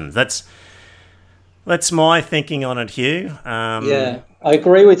politicians. That's my thinking on it, Hugh. I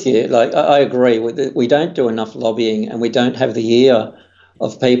agree with you. Like, I agree with it. We don't do enough lobbying, and we don't have the ear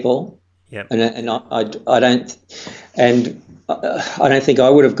of people. Yep. And I don't think I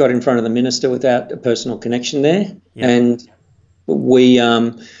would have got in front of the minister without a personal connection there. Yep. And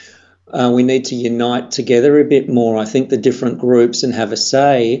we need to unite together a bit more, I think, the different groups, and have a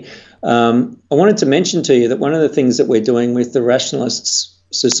say. I wanted to mention to you that one of the things that we're doing with the Rationalists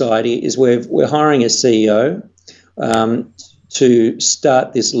Society is we're hiring a CEO to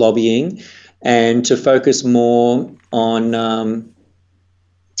start this lobbying and to focus more on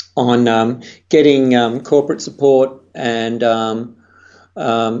getting corporate support and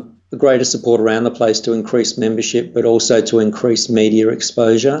greater support around the place to increase membership, but also to increase media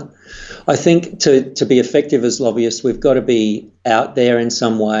exposure. I think to be effective as lobbyists, we've got to be out there in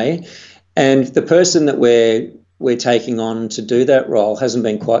some way. And the person that we're taking on to do that role hasn't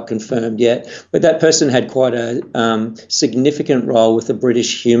been quite confirmed yet, but that person had quite a significant role with the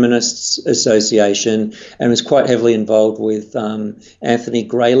British Humanists Association and was quite heavily involved with Anthony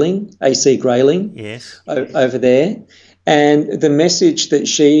Grayling, AC Grayling, yes, over there. And the message that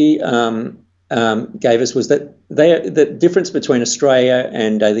she gave us was that the difference between Australia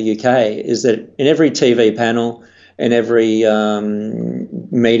and the UK is that in every TV panel and every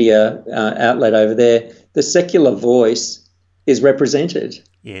media outlet over there, the secular voice is represented.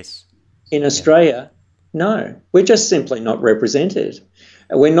 Yes. In Australia, no, we're just simply not represented.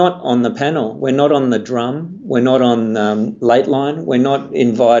 We're not on the panel. We're not on the drum. We're not on Late Line. We're not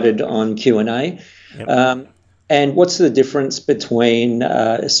invited on Q&A. Yep. And what's the difference between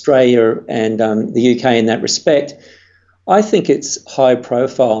Australia and the UK in that respect? I think it's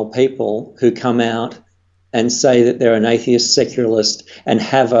high-profile people who come out and say that they're an atheist secularist and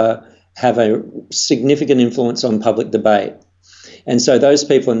have a significant influence on public debate. And so those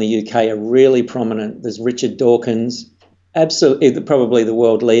people in the UK are really prominent. There's Richard Dawkins, absolutely probably the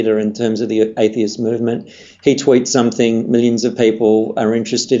world leader in terms of the atheist movement. He tweets something, millions of people are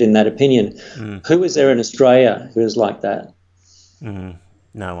interested in that opinion. Who is there in Australia who is like that?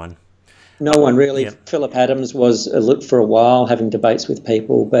 No one. No one really. Yep. Philip Adams was for a while having debates with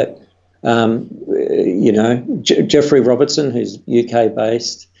people, but Jeffrey Robertson, who's UK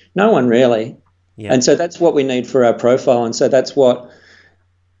based, no one really. Yep. And so that's what we need for our profile, and so that's what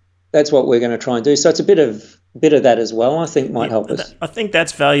we're going to try and do. So it's a bit of that as well, I think, might help us. I think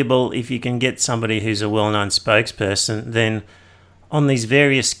that's valuable if you can get somebody who's a well-known spokesperson. Then on these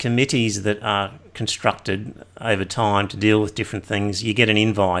various committees that are constructed over time to deal with different things, you get an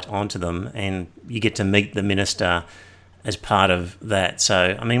invite onto them and you get to meet the minister as part of that.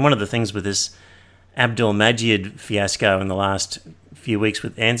 So, I mean, one of the things with this Abdul Majid fiasco in the last few weeks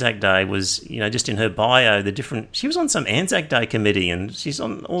with Anzac Day was, just in her bio, she was on some Anzac Day committee and she's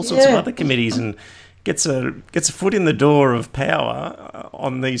on all sorts of other committees and gets a foot in the door of power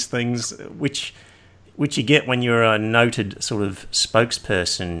on these things, which you get when you're a noted sort of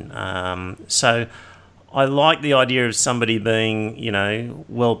spokesperson. So I like the idea of somebody being,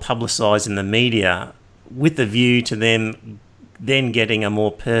 well publicised in the media with the view to them then getting a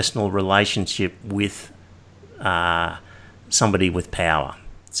more personal relationship with somebody with power.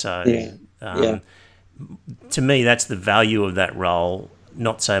 So to me, that's the value of that role,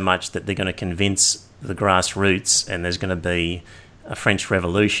 not so much that they're going to convince the grassroots and there's going to be a French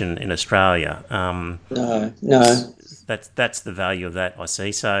Revolution in Australia. No. That's the value of that, I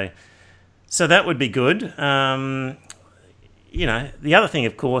see. So that would be good. The other thing,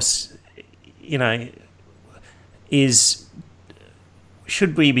 of course, is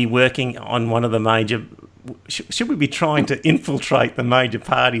should we be working on one of the major... Should we be trying to infiltrate the major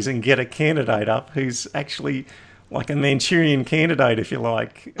parties and get a candidate up who's actually like a Manchurian candidate, if you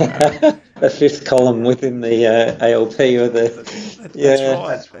like? A fifth column within the ALP or the...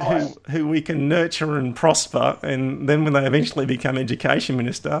 That's right. Who we can nurture and prosper, and then when they eventually become education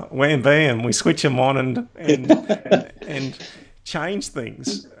minister, wham bam, we switch them on and change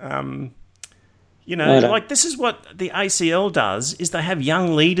things. Like this is what the ACL does, is they have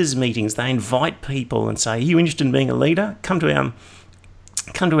young leaders meetings. They invite people and say, are you interested in being a leader? Come to our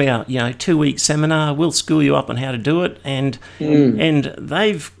 2-week seminar. We'll school you up on how to do it. And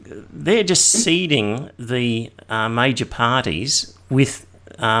they're just seeding the major parties with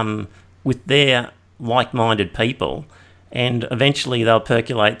their like-minded people, and eventually they'll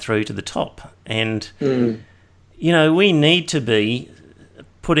percolate through to the top. And we need to be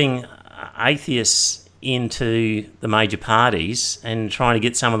putting atheists into the major parties and trying to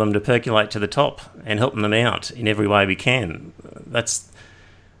get some of them to percolate to the top and helping them out in every way we can. That's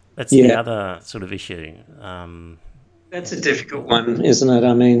the other sort of issue. That's a difficult one, isn't it?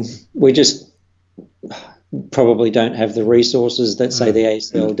 I mean, we just probably don't have the resources that, say, the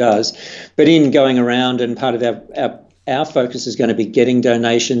ACL does. But in going around, and part of our focus is going to be getting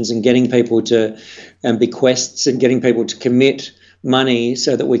donations and getting people to bequests and getting people to commit money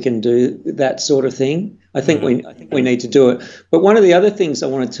so that we can do that sort of thing. I think we need to do it. But one of the other things I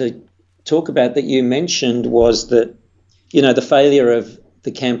wanted to talk about that you mentioned was that, the failure of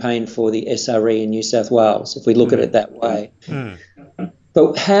the campaign for the SRE in New South Wales, if we look at it that way.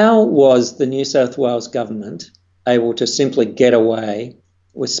 But how was the New South Wales government able to simply get away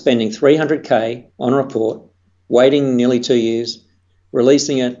with spending $300K on a report, waiting nearly 2 years,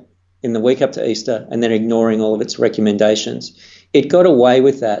 releasing it in the week up to Easter, and then ignoring all of its recommendations? It got away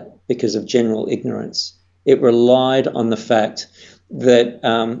with that because of general ignorance. It relied on the fact that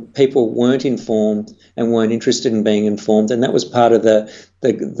people weren't informed and weren't interested in being informed, and that was part of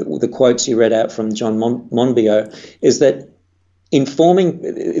the quotes you read out from John Monbiot, is that informing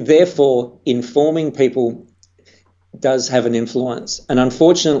people does have an influence. And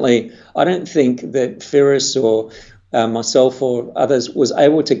unfortunately, I don't think that Firas or myself or others I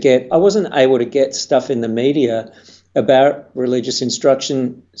wasn't able to get stuff in the media about religious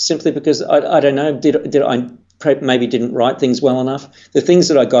instruction simply because I don't know, did I maybe didn't write things well enough. The things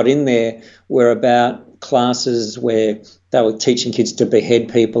that I got in there were about classes where they were teaching kids to behead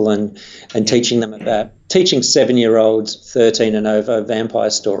people and teaching 7-year-olds, 13 and over,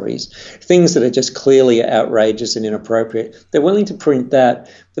 vampire stories, things that are just clearly outrageous and inappropriate. They're willing to print that,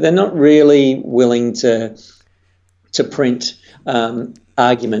 but they're not really willing to print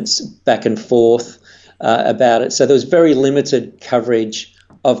arguments back and forth about it. So there was very limited coverage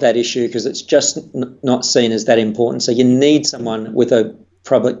of that issue because it's just not seen as that important. So you need someone with a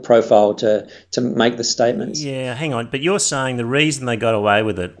public profile to make the statements. Yeah, hang on. But you're saying the reason they got away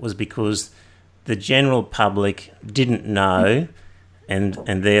with it was because the general public didn't know and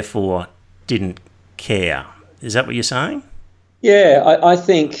therefore didn't care. Is that what you're saying? Yeah, I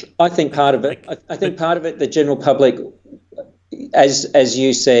think part of it. I think part of it, the general public, as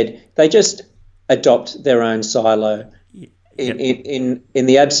you said, they just adopt their own silo in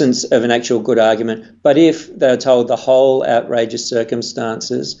the absence of an actual good argument. But if they're told the whole outrageous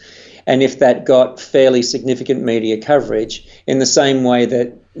circumstances, and if that got fairly significant media coverage, in the same way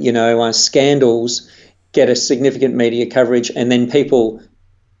that scandals get a significant media coverage, and then people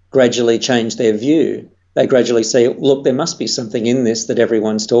gradually change their view. They gradually say, look, there must be something in this that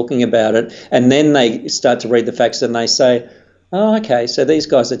everyone's talking about it. And then they start to read the facts and they say, oh, okay, so these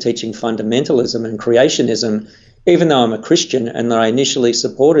guys are teaching fundamentalism and creationism. Even though I'm a Christian and I initially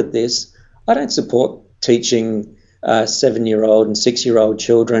supported this, I don't support teaching 7-year-old and 6-year-old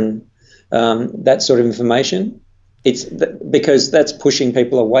children that sort of information. It's because that's pushing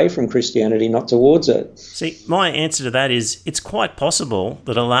people away from Christianity, not towards it. See, my answer to that is it's quite possible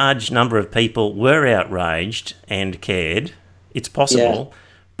that a large number of people were outraged and cared. It's possible. Yeah.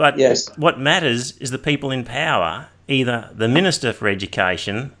 But yes. What matters is the people in power, either the Minister for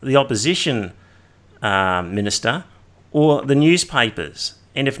Education, the opposition minister, or the newspapers.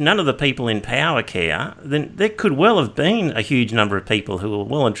 And if none of the people in power care, then there could well have been a huge number of people who were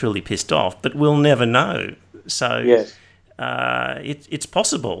well and truly pissed off, but we'll never know. So yes. It's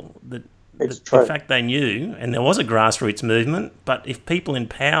possible that It's in true. fact they knew, and there was a grassroots movement, but if people in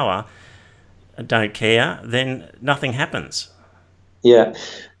power don't care, then nothing happens. Yeah.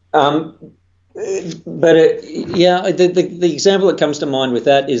 The example that comes to mind with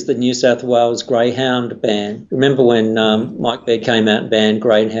that is the New South Wales greyhound ban. Remember when Mike Baird came out and banned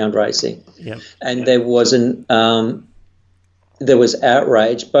greyhound racing? Yep. And there was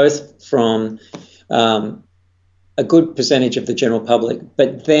outrage both from a good percentage of the general public,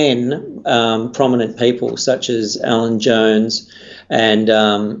 but then prominent people such as Alan Jones and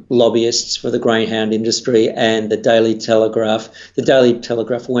lobbyists for the greyhound industry and the Daily Telegraph. The Daily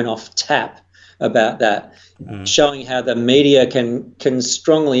Telegraph went off tap about that, showing how the media can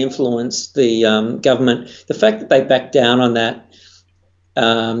strongly influence the government. The fact that they backed down on that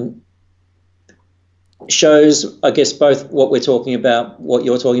shows, I guess, both what we're talking about, what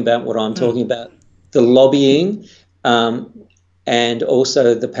you're talking about, what I'm talking about, the lobbying, and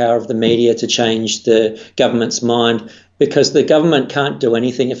also the power of the media to change the government's mind, because the government can't do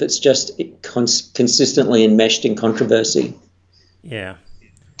anything if it's just consistently enmeshed in controversy. Yeah.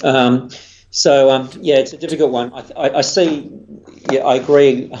 It's a difficult one. I see. Yeah, I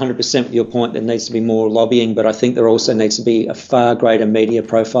agree 100% with your point. There needs to be more lobbying, but I think there also needs to be a far greater media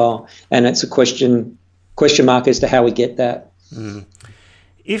profile, and it's a question mark as to how we get that. Mm.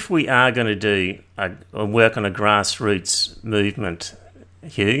 If we are going to do a work on a grassroots movement,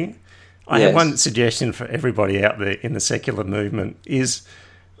 Hugh, I have one suggestion for everybody out there in the secular movement is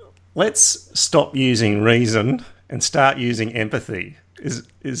let's stop using reason and start using empathy.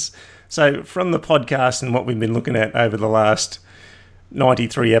 So from the podcast and what we've been looking at over the last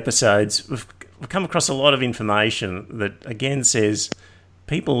 93 episodes, we've come across a lot of information that again says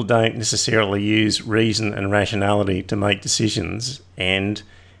people don't necessarily use reason and rationality to make decisions, and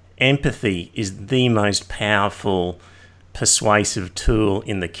empathy is the most powerful persuasive tool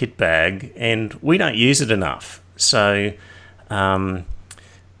in the kit bag, and we don't use it enough. So my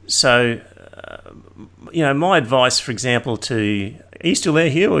advice, for example, to... Are you still there,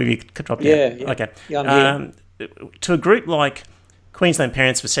 Hugh, or have you dropped out? Yeah. Okay. Yeah, I'm here. To a group like Queensland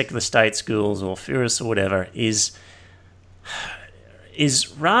Parents for Secular State Schools or FIRIS or whatever is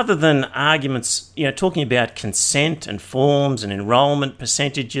rather than arguments, talking about consent and forms and enrolment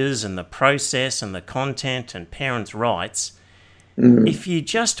percentages and the process and the content and parents' rights, if you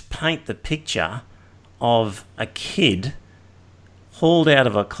just paint the picture of a kid hauled out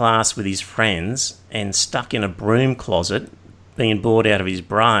of a class with his friends and stuck in a broom closet, being bored out of his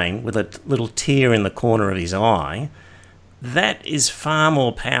brain with a little tear in the corner of his eye, that is far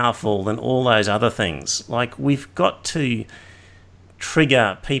more powerful than all those other things. Like, we've got to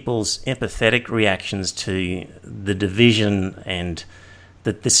trigger people's empathetic reactions to the division and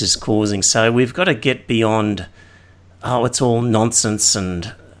that this is causing. So we've got to get beyond, it's all nonsense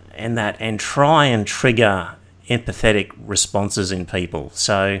and try and trigger empathetic responses in people.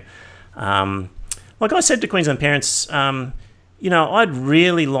 So, like I said to Queensland Parents, I'd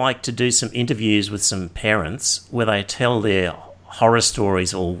really like to do some interviews with some parents where they tell their horror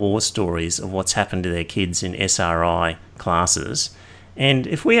stories or war stories of what's happened to their kids in SRI classes. And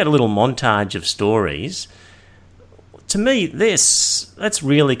if we had a little montage of stories to me, that's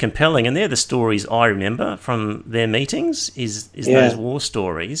really compelling, and they're the stories I remember from their meetings. Is those war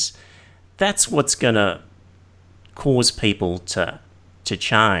stories? That's what's going to cause people to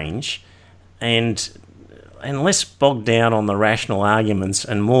change, and less bogged down on the rational arguments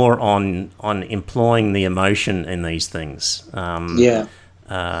and more on employing the emotion in these things. That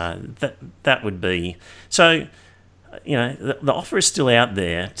would be so. The offer is still out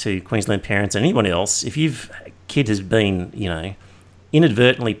there to Queensland parents and anyone else. If your kid has been,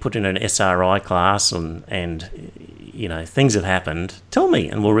 inadvertently put in an SRI class and things have happened, tell me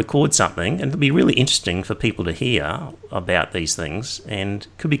and we'll record something, and it'll be really interesting for people to hear about these things and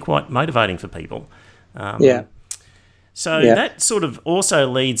could be quite motivating for people. So that sort of also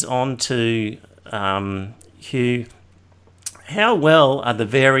leads on to, Hugh, how well are the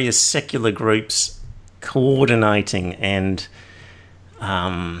various secular groups coordinating and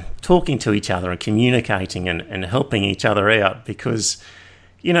talking to each other and communicating and helping each other out? Because,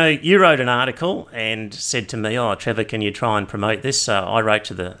 you wrote an article and said to me, "Oh, Trevor, can you try and promote this?" So I wrote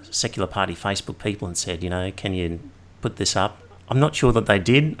to the Secular Party Facebook people and said, "Can you put this up?" I'm not sure that they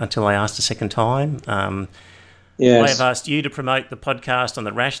did until I asked a second time. I have asked you to promote the podcast on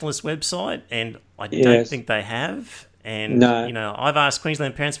the Rationalist website, and I don't think they have. And, I've asked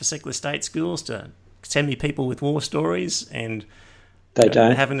Queensland Parents for Secular State Schools to send me people with war stories, and they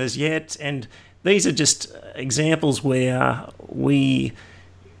haven't as yet. And these are just examples where we,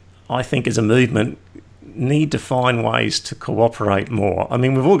 I think, as a movement, need to find ways to cooperate more. I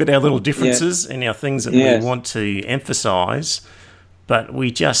mean, we've all got our little differences and our things that we want to emphasise, but we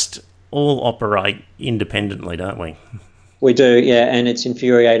just all operate independently, don't we? We do, and it's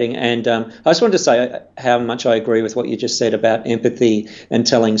infuriating. And I just wanted to say how much I agree with what you just said about empathy and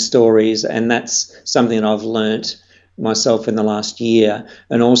telling stories, and that's something that I've learnt myself in the last year,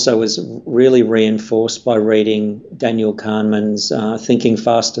 and also was really reinforced by reading Daniel Kahneman's Thinking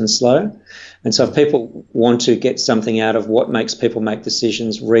Fast and Slow. And so if people want to get something out of what makes people make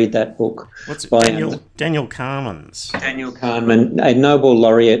decisions, read that book. What's Daniel Kahneman's? Daniel Kahneman, a Nobel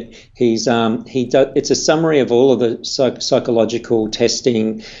laureate. It's a summary of all of the psychological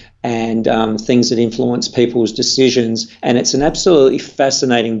testing and things that influence people's decisions. And it's an absolutely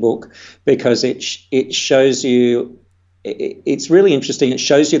fascinating book because it shows you, it's really interesting. It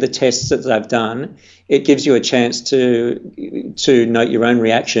shows you the tests that they've done. It gives you a chance to note your own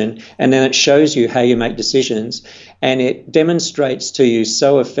reaction, and then it shows you how you make decisions, and it demonstrates to you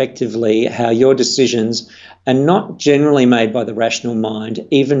so effectively how your decisions are not generally made by the rational mind,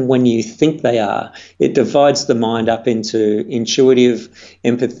 even when you think they are. It divides the mind up into intuitive,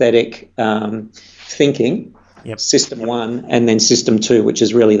 empathetic thinking, System 1, and then System 2, which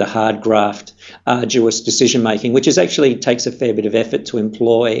is really the hard graft, arduous decision-making, which actually takes a fair bit of effort to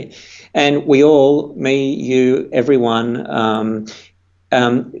employ. And we all, me, you, everyone,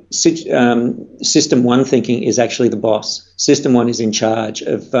 System 1 thinking is actually the boss. System 1 is in charge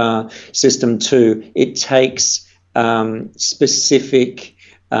of System 2. It takes specific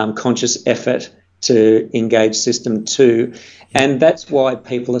conscious effort to engage System 2. And that's why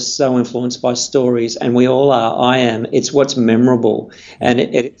people are so influenced by stories, and we all are. I am. It's what's memorable. And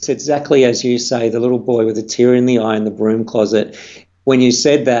it's exactly as you say, the little boy with a tear in the eye in the broom closet. When you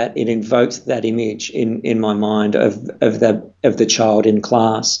said that, it invoked that image in my mind of the child in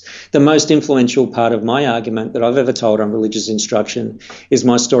class. The most influential part of my argument that I've ever told on religious instruction is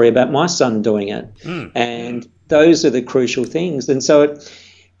my story about my son doing it. And those are the crucial things. And so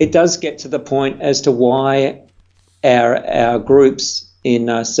it does get to the point as to why our groups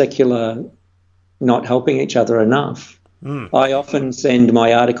in secular not helping each other enough. I often send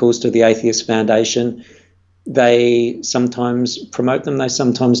my articles to the Atheist Foundation. They sometimes promote them, they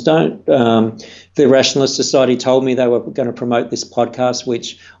sometimes don't. The Rationalist Society told me they were going to promote this podcast,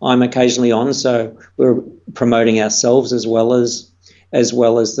 which I'm occasionally on, so we're promoting ourselves as well as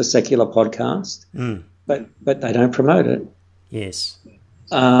the secular podcast. But they don't promote it. Yes.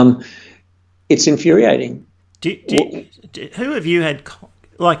 It's infuriating. Who have you had?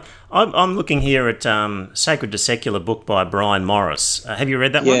 I'm looking here at Sacred to Secular book by Brian Morris. Have you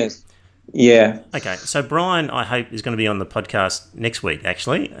read that one? Yes. Yeah. Okay, so Brian, I hope, is going to be on the podcast next week,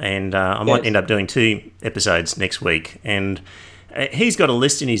 actually, and I might end up doing 2 episodes next week. And he's got a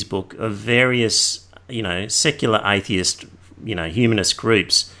list in his book of various, secular atheist, humanist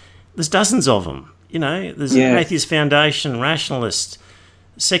groups. There's dozens of them. There's Atheist Foundation, Rationalist,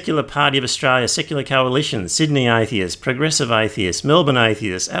 Secular Party of Australia, Secular Coalition, Sydney Atheists, Progressive Atheists, Melbourne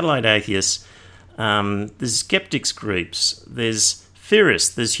Atheists, Adelaide Atheists. There's skeptics groups. There's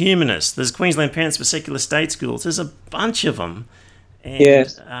Theorists, there's Humanists, there's Queensland Parents for Secular State Schools. There's a bunch of them.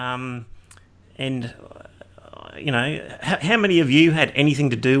 And, and how many of you had anything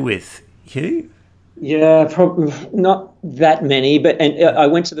to do with Hugh? Yeah, probably not that many, but I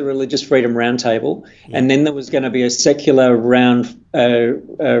went to the Religious Freedom Roundtable, and then there was going to be a secular Religious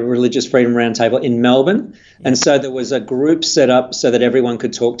Freedom Roundtable in Melbourne, and so there was a group set up so that everyone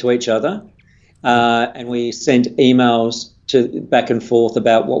could talk to each other, and we sent emails back and forth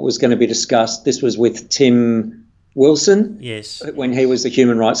about what was going to be discussed. This was with Tim Wilson, yes, when he was the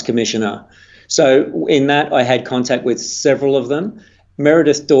Human Rights Commissioner. So in that, I had contact with several of them.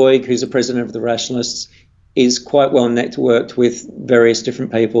 Meredith Doig, who's the president of the Rationalists, is quite well networked with various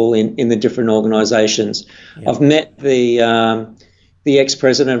different people in the different organisations. Yeah. I've met the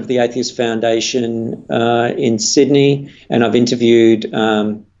ex-president of the Atheist Foundation in Sydney, and I've interviewed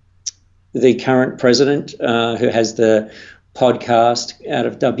the current president who has the podcast out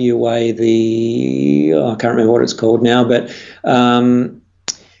of WA. I can't remember what it's called now, but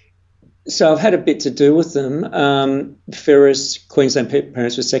so I've had a bit to do with them. FIRIS, Queensland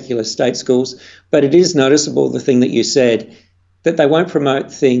Parents for Secular State Schools, but it is noticeable, the thing that you said, that they won't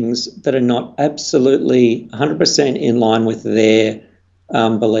promote things that are not absolutely 100% in line with their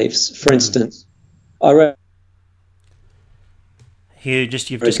beliefs. For instance, I wrote... Hugh, you've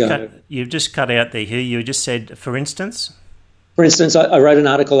just cut out there, Hugh. You just said, for instance? For instance, I wrote an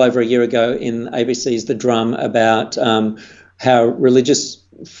article over a year ago in ABC's The Drum about how religious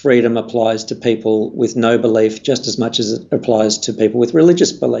freedom applies to people with no belief just as much as it applies to people with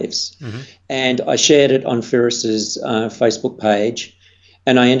religious beliefs. Mm-hmm. And I shared it on FIRIS's Facebook page,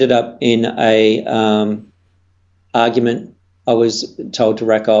 and I ended up in a argument. I was told to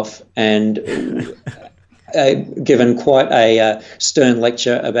rack off and given quite a stern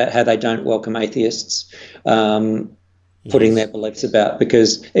lecture about how they don't welcome atheists putting their beliefs about,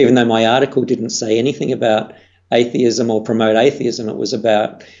 because even though my article didn't say anything about atheism or promote atheism, it was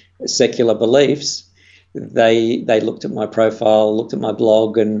about secular beliefs. They looked at my profile, looked at my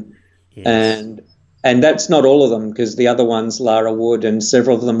blog, and that's not all of them, because the other ones, Lara Wood and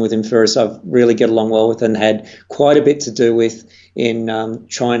several of them within FIRIS, I really get along well with and had quite a bit to do with in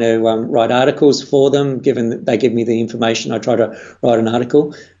trying to write articles for them. Given that they give me the information, I try to write an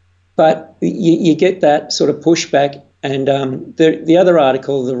article. But you get that sort of pushback. And the other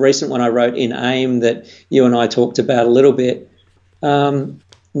article, the recent one I wrote in AIM that you and I talked about a little bit, no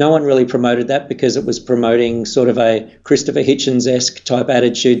one really promoted that because it was promoting sort of a Christopher Hitchens-esque type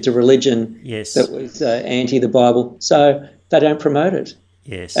attitude to religion that was anti the Bible. So they don't promote it.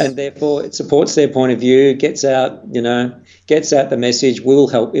 Yes. And therefore it supports their point of view, gets out the message, will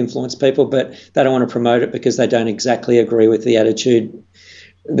help influence people, but they don't want to promote it because they don't exactly agree with the attitude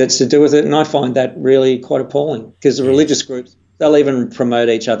that's to do with it. And I find that really quite appalling, because the religious groups, they'll even promote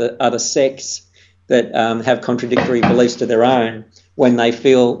other sects that have contradictory beliefs to their own when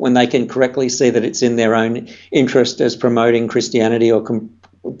they can correctly see that it's in their own interest as promoting Christianity or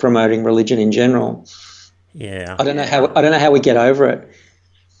promoting religion in general. Yeah. I don't know how we get over it.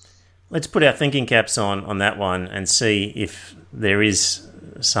 Let's put our thinking caps on that one and see if there is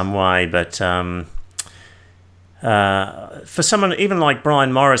some way, but for someone even like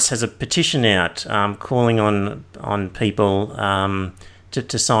Brian Morris has a petition out calling on people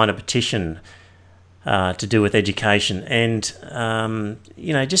to sign a petition to do with education, and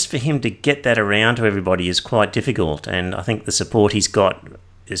just for him to get that around to everybody is quite difficult, and I think the support he's got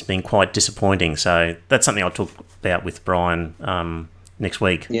has been quite disappointing. So that's something I'll talk about with Brian next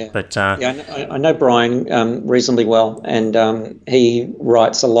week. Yeah, but I know Brian reasonably well, and he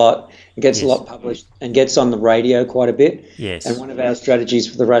writes a lot, gets a lot published, and gets on the radio quite a bit. Yes. And one of our strategies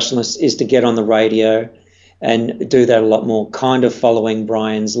for the Rationalists is to get on the radio and do that a lot more, kind of following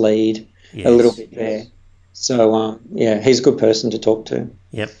Brian's lead a little bit there. So, he's a good person to talk to.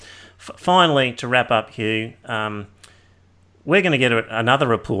 Yep. Finally, to wrap up, Hugh, we're going to get another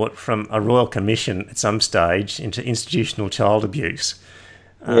report from a Royal Commission at some stage into institutional child abuse,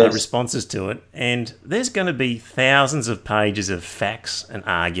 responses to it, and there's going to be thousands of pages of facts and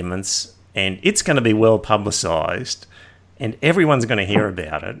arguments, and it's going to be well publicised, and everyone's going to hear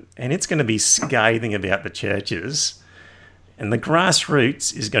about it, and it's going to be scathing about the churches, and the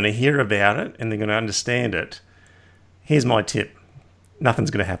grassroots is going to hear about it, and they're going to understand it. Here's my tip. Nothing's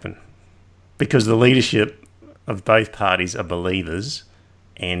going to happen, because the leadership of both parties are believers,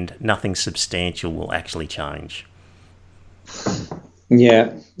 and nothing substantial will actually change.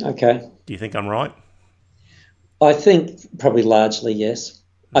 Yeah, okay. Do you think I'm right? I think probably largely yes.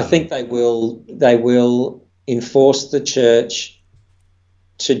 I think they will enforce the church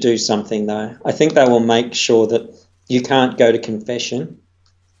to do something, though. I think they will make sure that you can't go to confess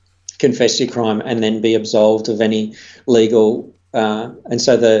your crime, and then be absolved of any legal and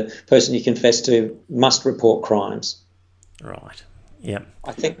so the person you confess to must report crimes. Right. Yeah.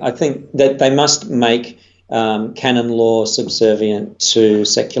 I think that they must make canon law subservient to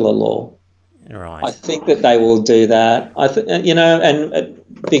secular law. Right. I think that they will do that. And a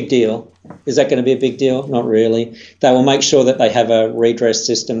big deal. Is that going to be a big deal? Not really. They will make sure that they have a redress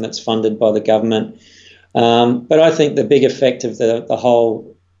system that's funded by the government. But I think the big effect of the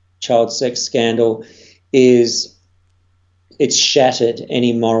whole child sex scandal is it's shattered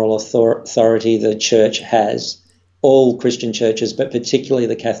any moral authority the church has. All Christian churches, but particularly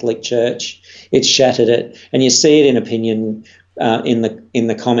the Catholic Church, it's shattered it, and you see it in opinion in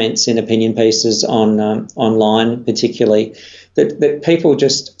the comments in opinion pieces on online, particularly that people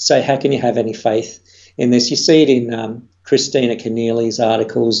just say, "How can you have any faith in this?" You see it in Christina Keneally's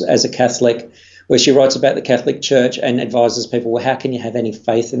articles as a Catholic, where she writes about the Catholic Church and advises people, "Well, how can you have any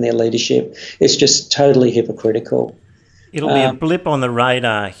faith in their leadership?" It's just totally hypocritical. It'll be a blip on the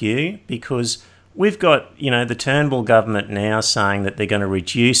radar, Hugh, because we've got, the Turnbull government now saying that they're going to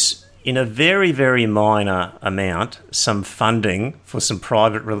reduce, in a very, very minor amount, some funding for some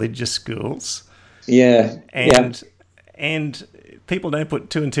private religious schools. Yeah. And people don't put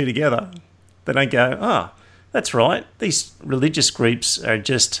two and two together. They don't go, oh, that's right, these religious groups are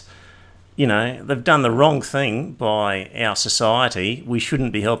just, they've done the wrong thing by our society. We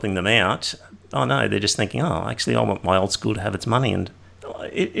shouldn't be helping them out. Oh, no, they're just thinking, oh, actually, I want my old school to have its money. And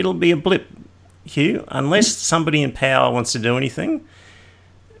it'll be a blip, Hugh, unless somebody in power wants to do anything,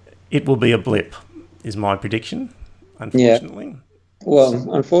 it will be a blip, is my prediction, unfortunately. Yeah.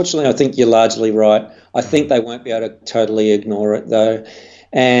 Well, unfortunately, I think you're largely right. I think they won't be able to totally ignore it, though.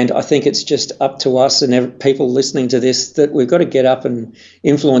 And I think it's just up to us and people listening to this that we've got to get up and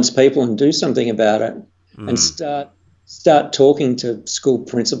influence people and do something about it and start talking to school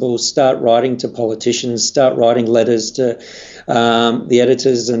principals, start writing to politicians, start writing letters to the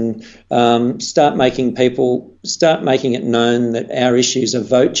editors, and start making it known that our issues are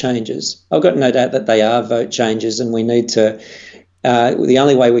vote changes. I've got no doubt that they are vote changes, and we need to. The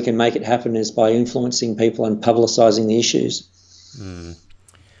only way we can make it happen is by influencing people and publicising the issues.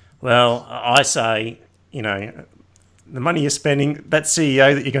 Well, I say, the money you're spending, that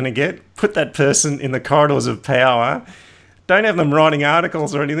CEO that you're going to get, put that person in the corridors of power. Don't have them writing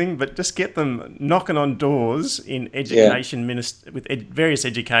articles or anything, but just get them knocking on doors in education with various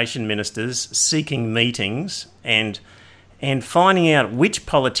education ministers, seeking meetings and finding out which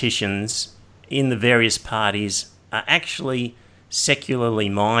politicians in the various parties are actually secularly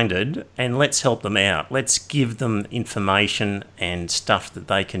minded, and let's help them out. Let's give them information and stuff that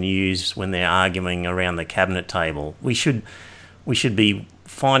they can use when they're arguing around the cabinet table. We should be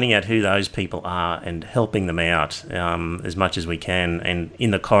finding out who those people are and helping them out as much as we can, and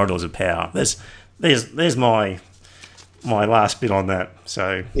in the corridors of power. There's my last bit on that.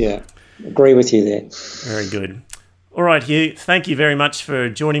 So yeah, agree with you there. Very good. All right, Hugh, thank you very much for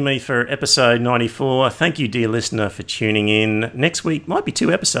joining me for episode 94. Thank you, dear listener, for tuning in. Next week might be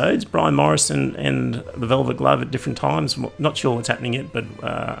 2 episodes, Brian Morrison and The Velvet Glove at different times. Not sure what's happening yet, but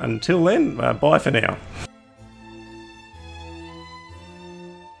until then, bye for now.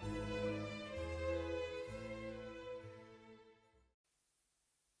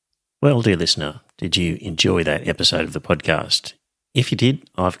 Well, dear listener, did you enjoy that episode of the podcast? If you did,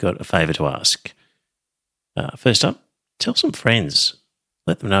 I've got a favour to ask. First up, tell some friends.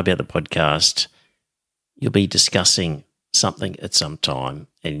 Let them know about the podcast. You'll be discussing something at some time,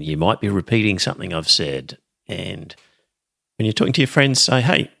 and you might be repeating something I've said. And when you're talking to your friends, say,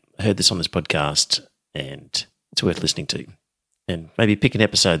 hey, I heard this on this podcast, and it's worth listening to. And maybe pick an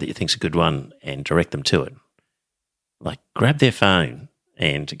episode that you think's a good one and direct them to it. Like, grab their phone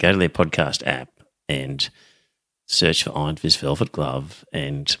and go to their podcast app and search for Iron Fist Velvet Glove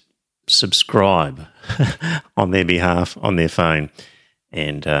and subscribe on their behalf on their phone,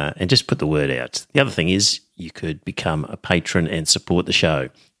 and just put the word out. The other thing is you could become a patron and support the show.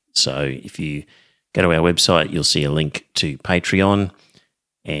 So if you go to our website, you'll see a link to Patreon,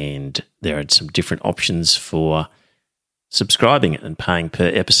 and there are some different options for subscribing and paying per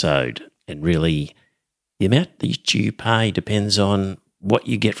episode. And really, the amount that you pay depends on what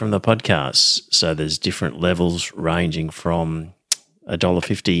you get from the podcast. So there's different levels ranging from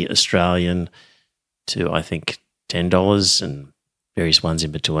 $1.50 Australian to, I think, $10 and various ones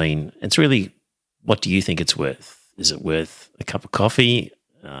in between. It's really, what do you think it's worth? Is it worth a cup of coffee?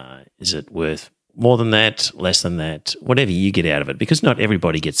 Is it worth more than that, less than that? Whatever you get out of it, because not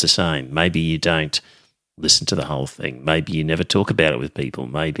everybody gets the same. Maybe you don't listen to the whole thing. Maybe you never talk about it with people.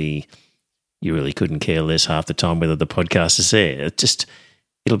 Maybe you really couldn't care less half the time whether the podcast is there.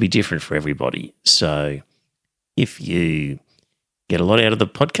 It'll be different for everybody. So if you get a lot out of the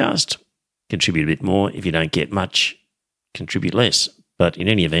podcast, contribute a bit more. If you don't get much, contribute less. But in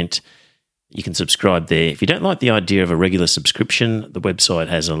any event, you can subscribe there. If you don't like the idea of a regular subscription, the website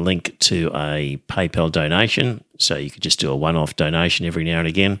has a link to a PayPal donation, so you could just do a one-off donation every now and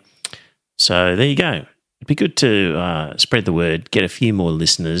again. So there you go. It'd be good to spread the word, get a few more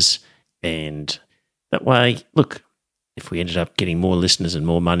listeners, and that way, look, if we ended up getting more listeners and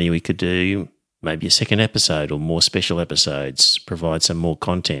more money, we could do maybe a second episode or more special episodes, provide some more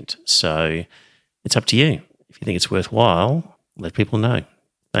content. So it's up to you. If you think it's worthwhile, let people know.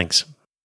 Thanks.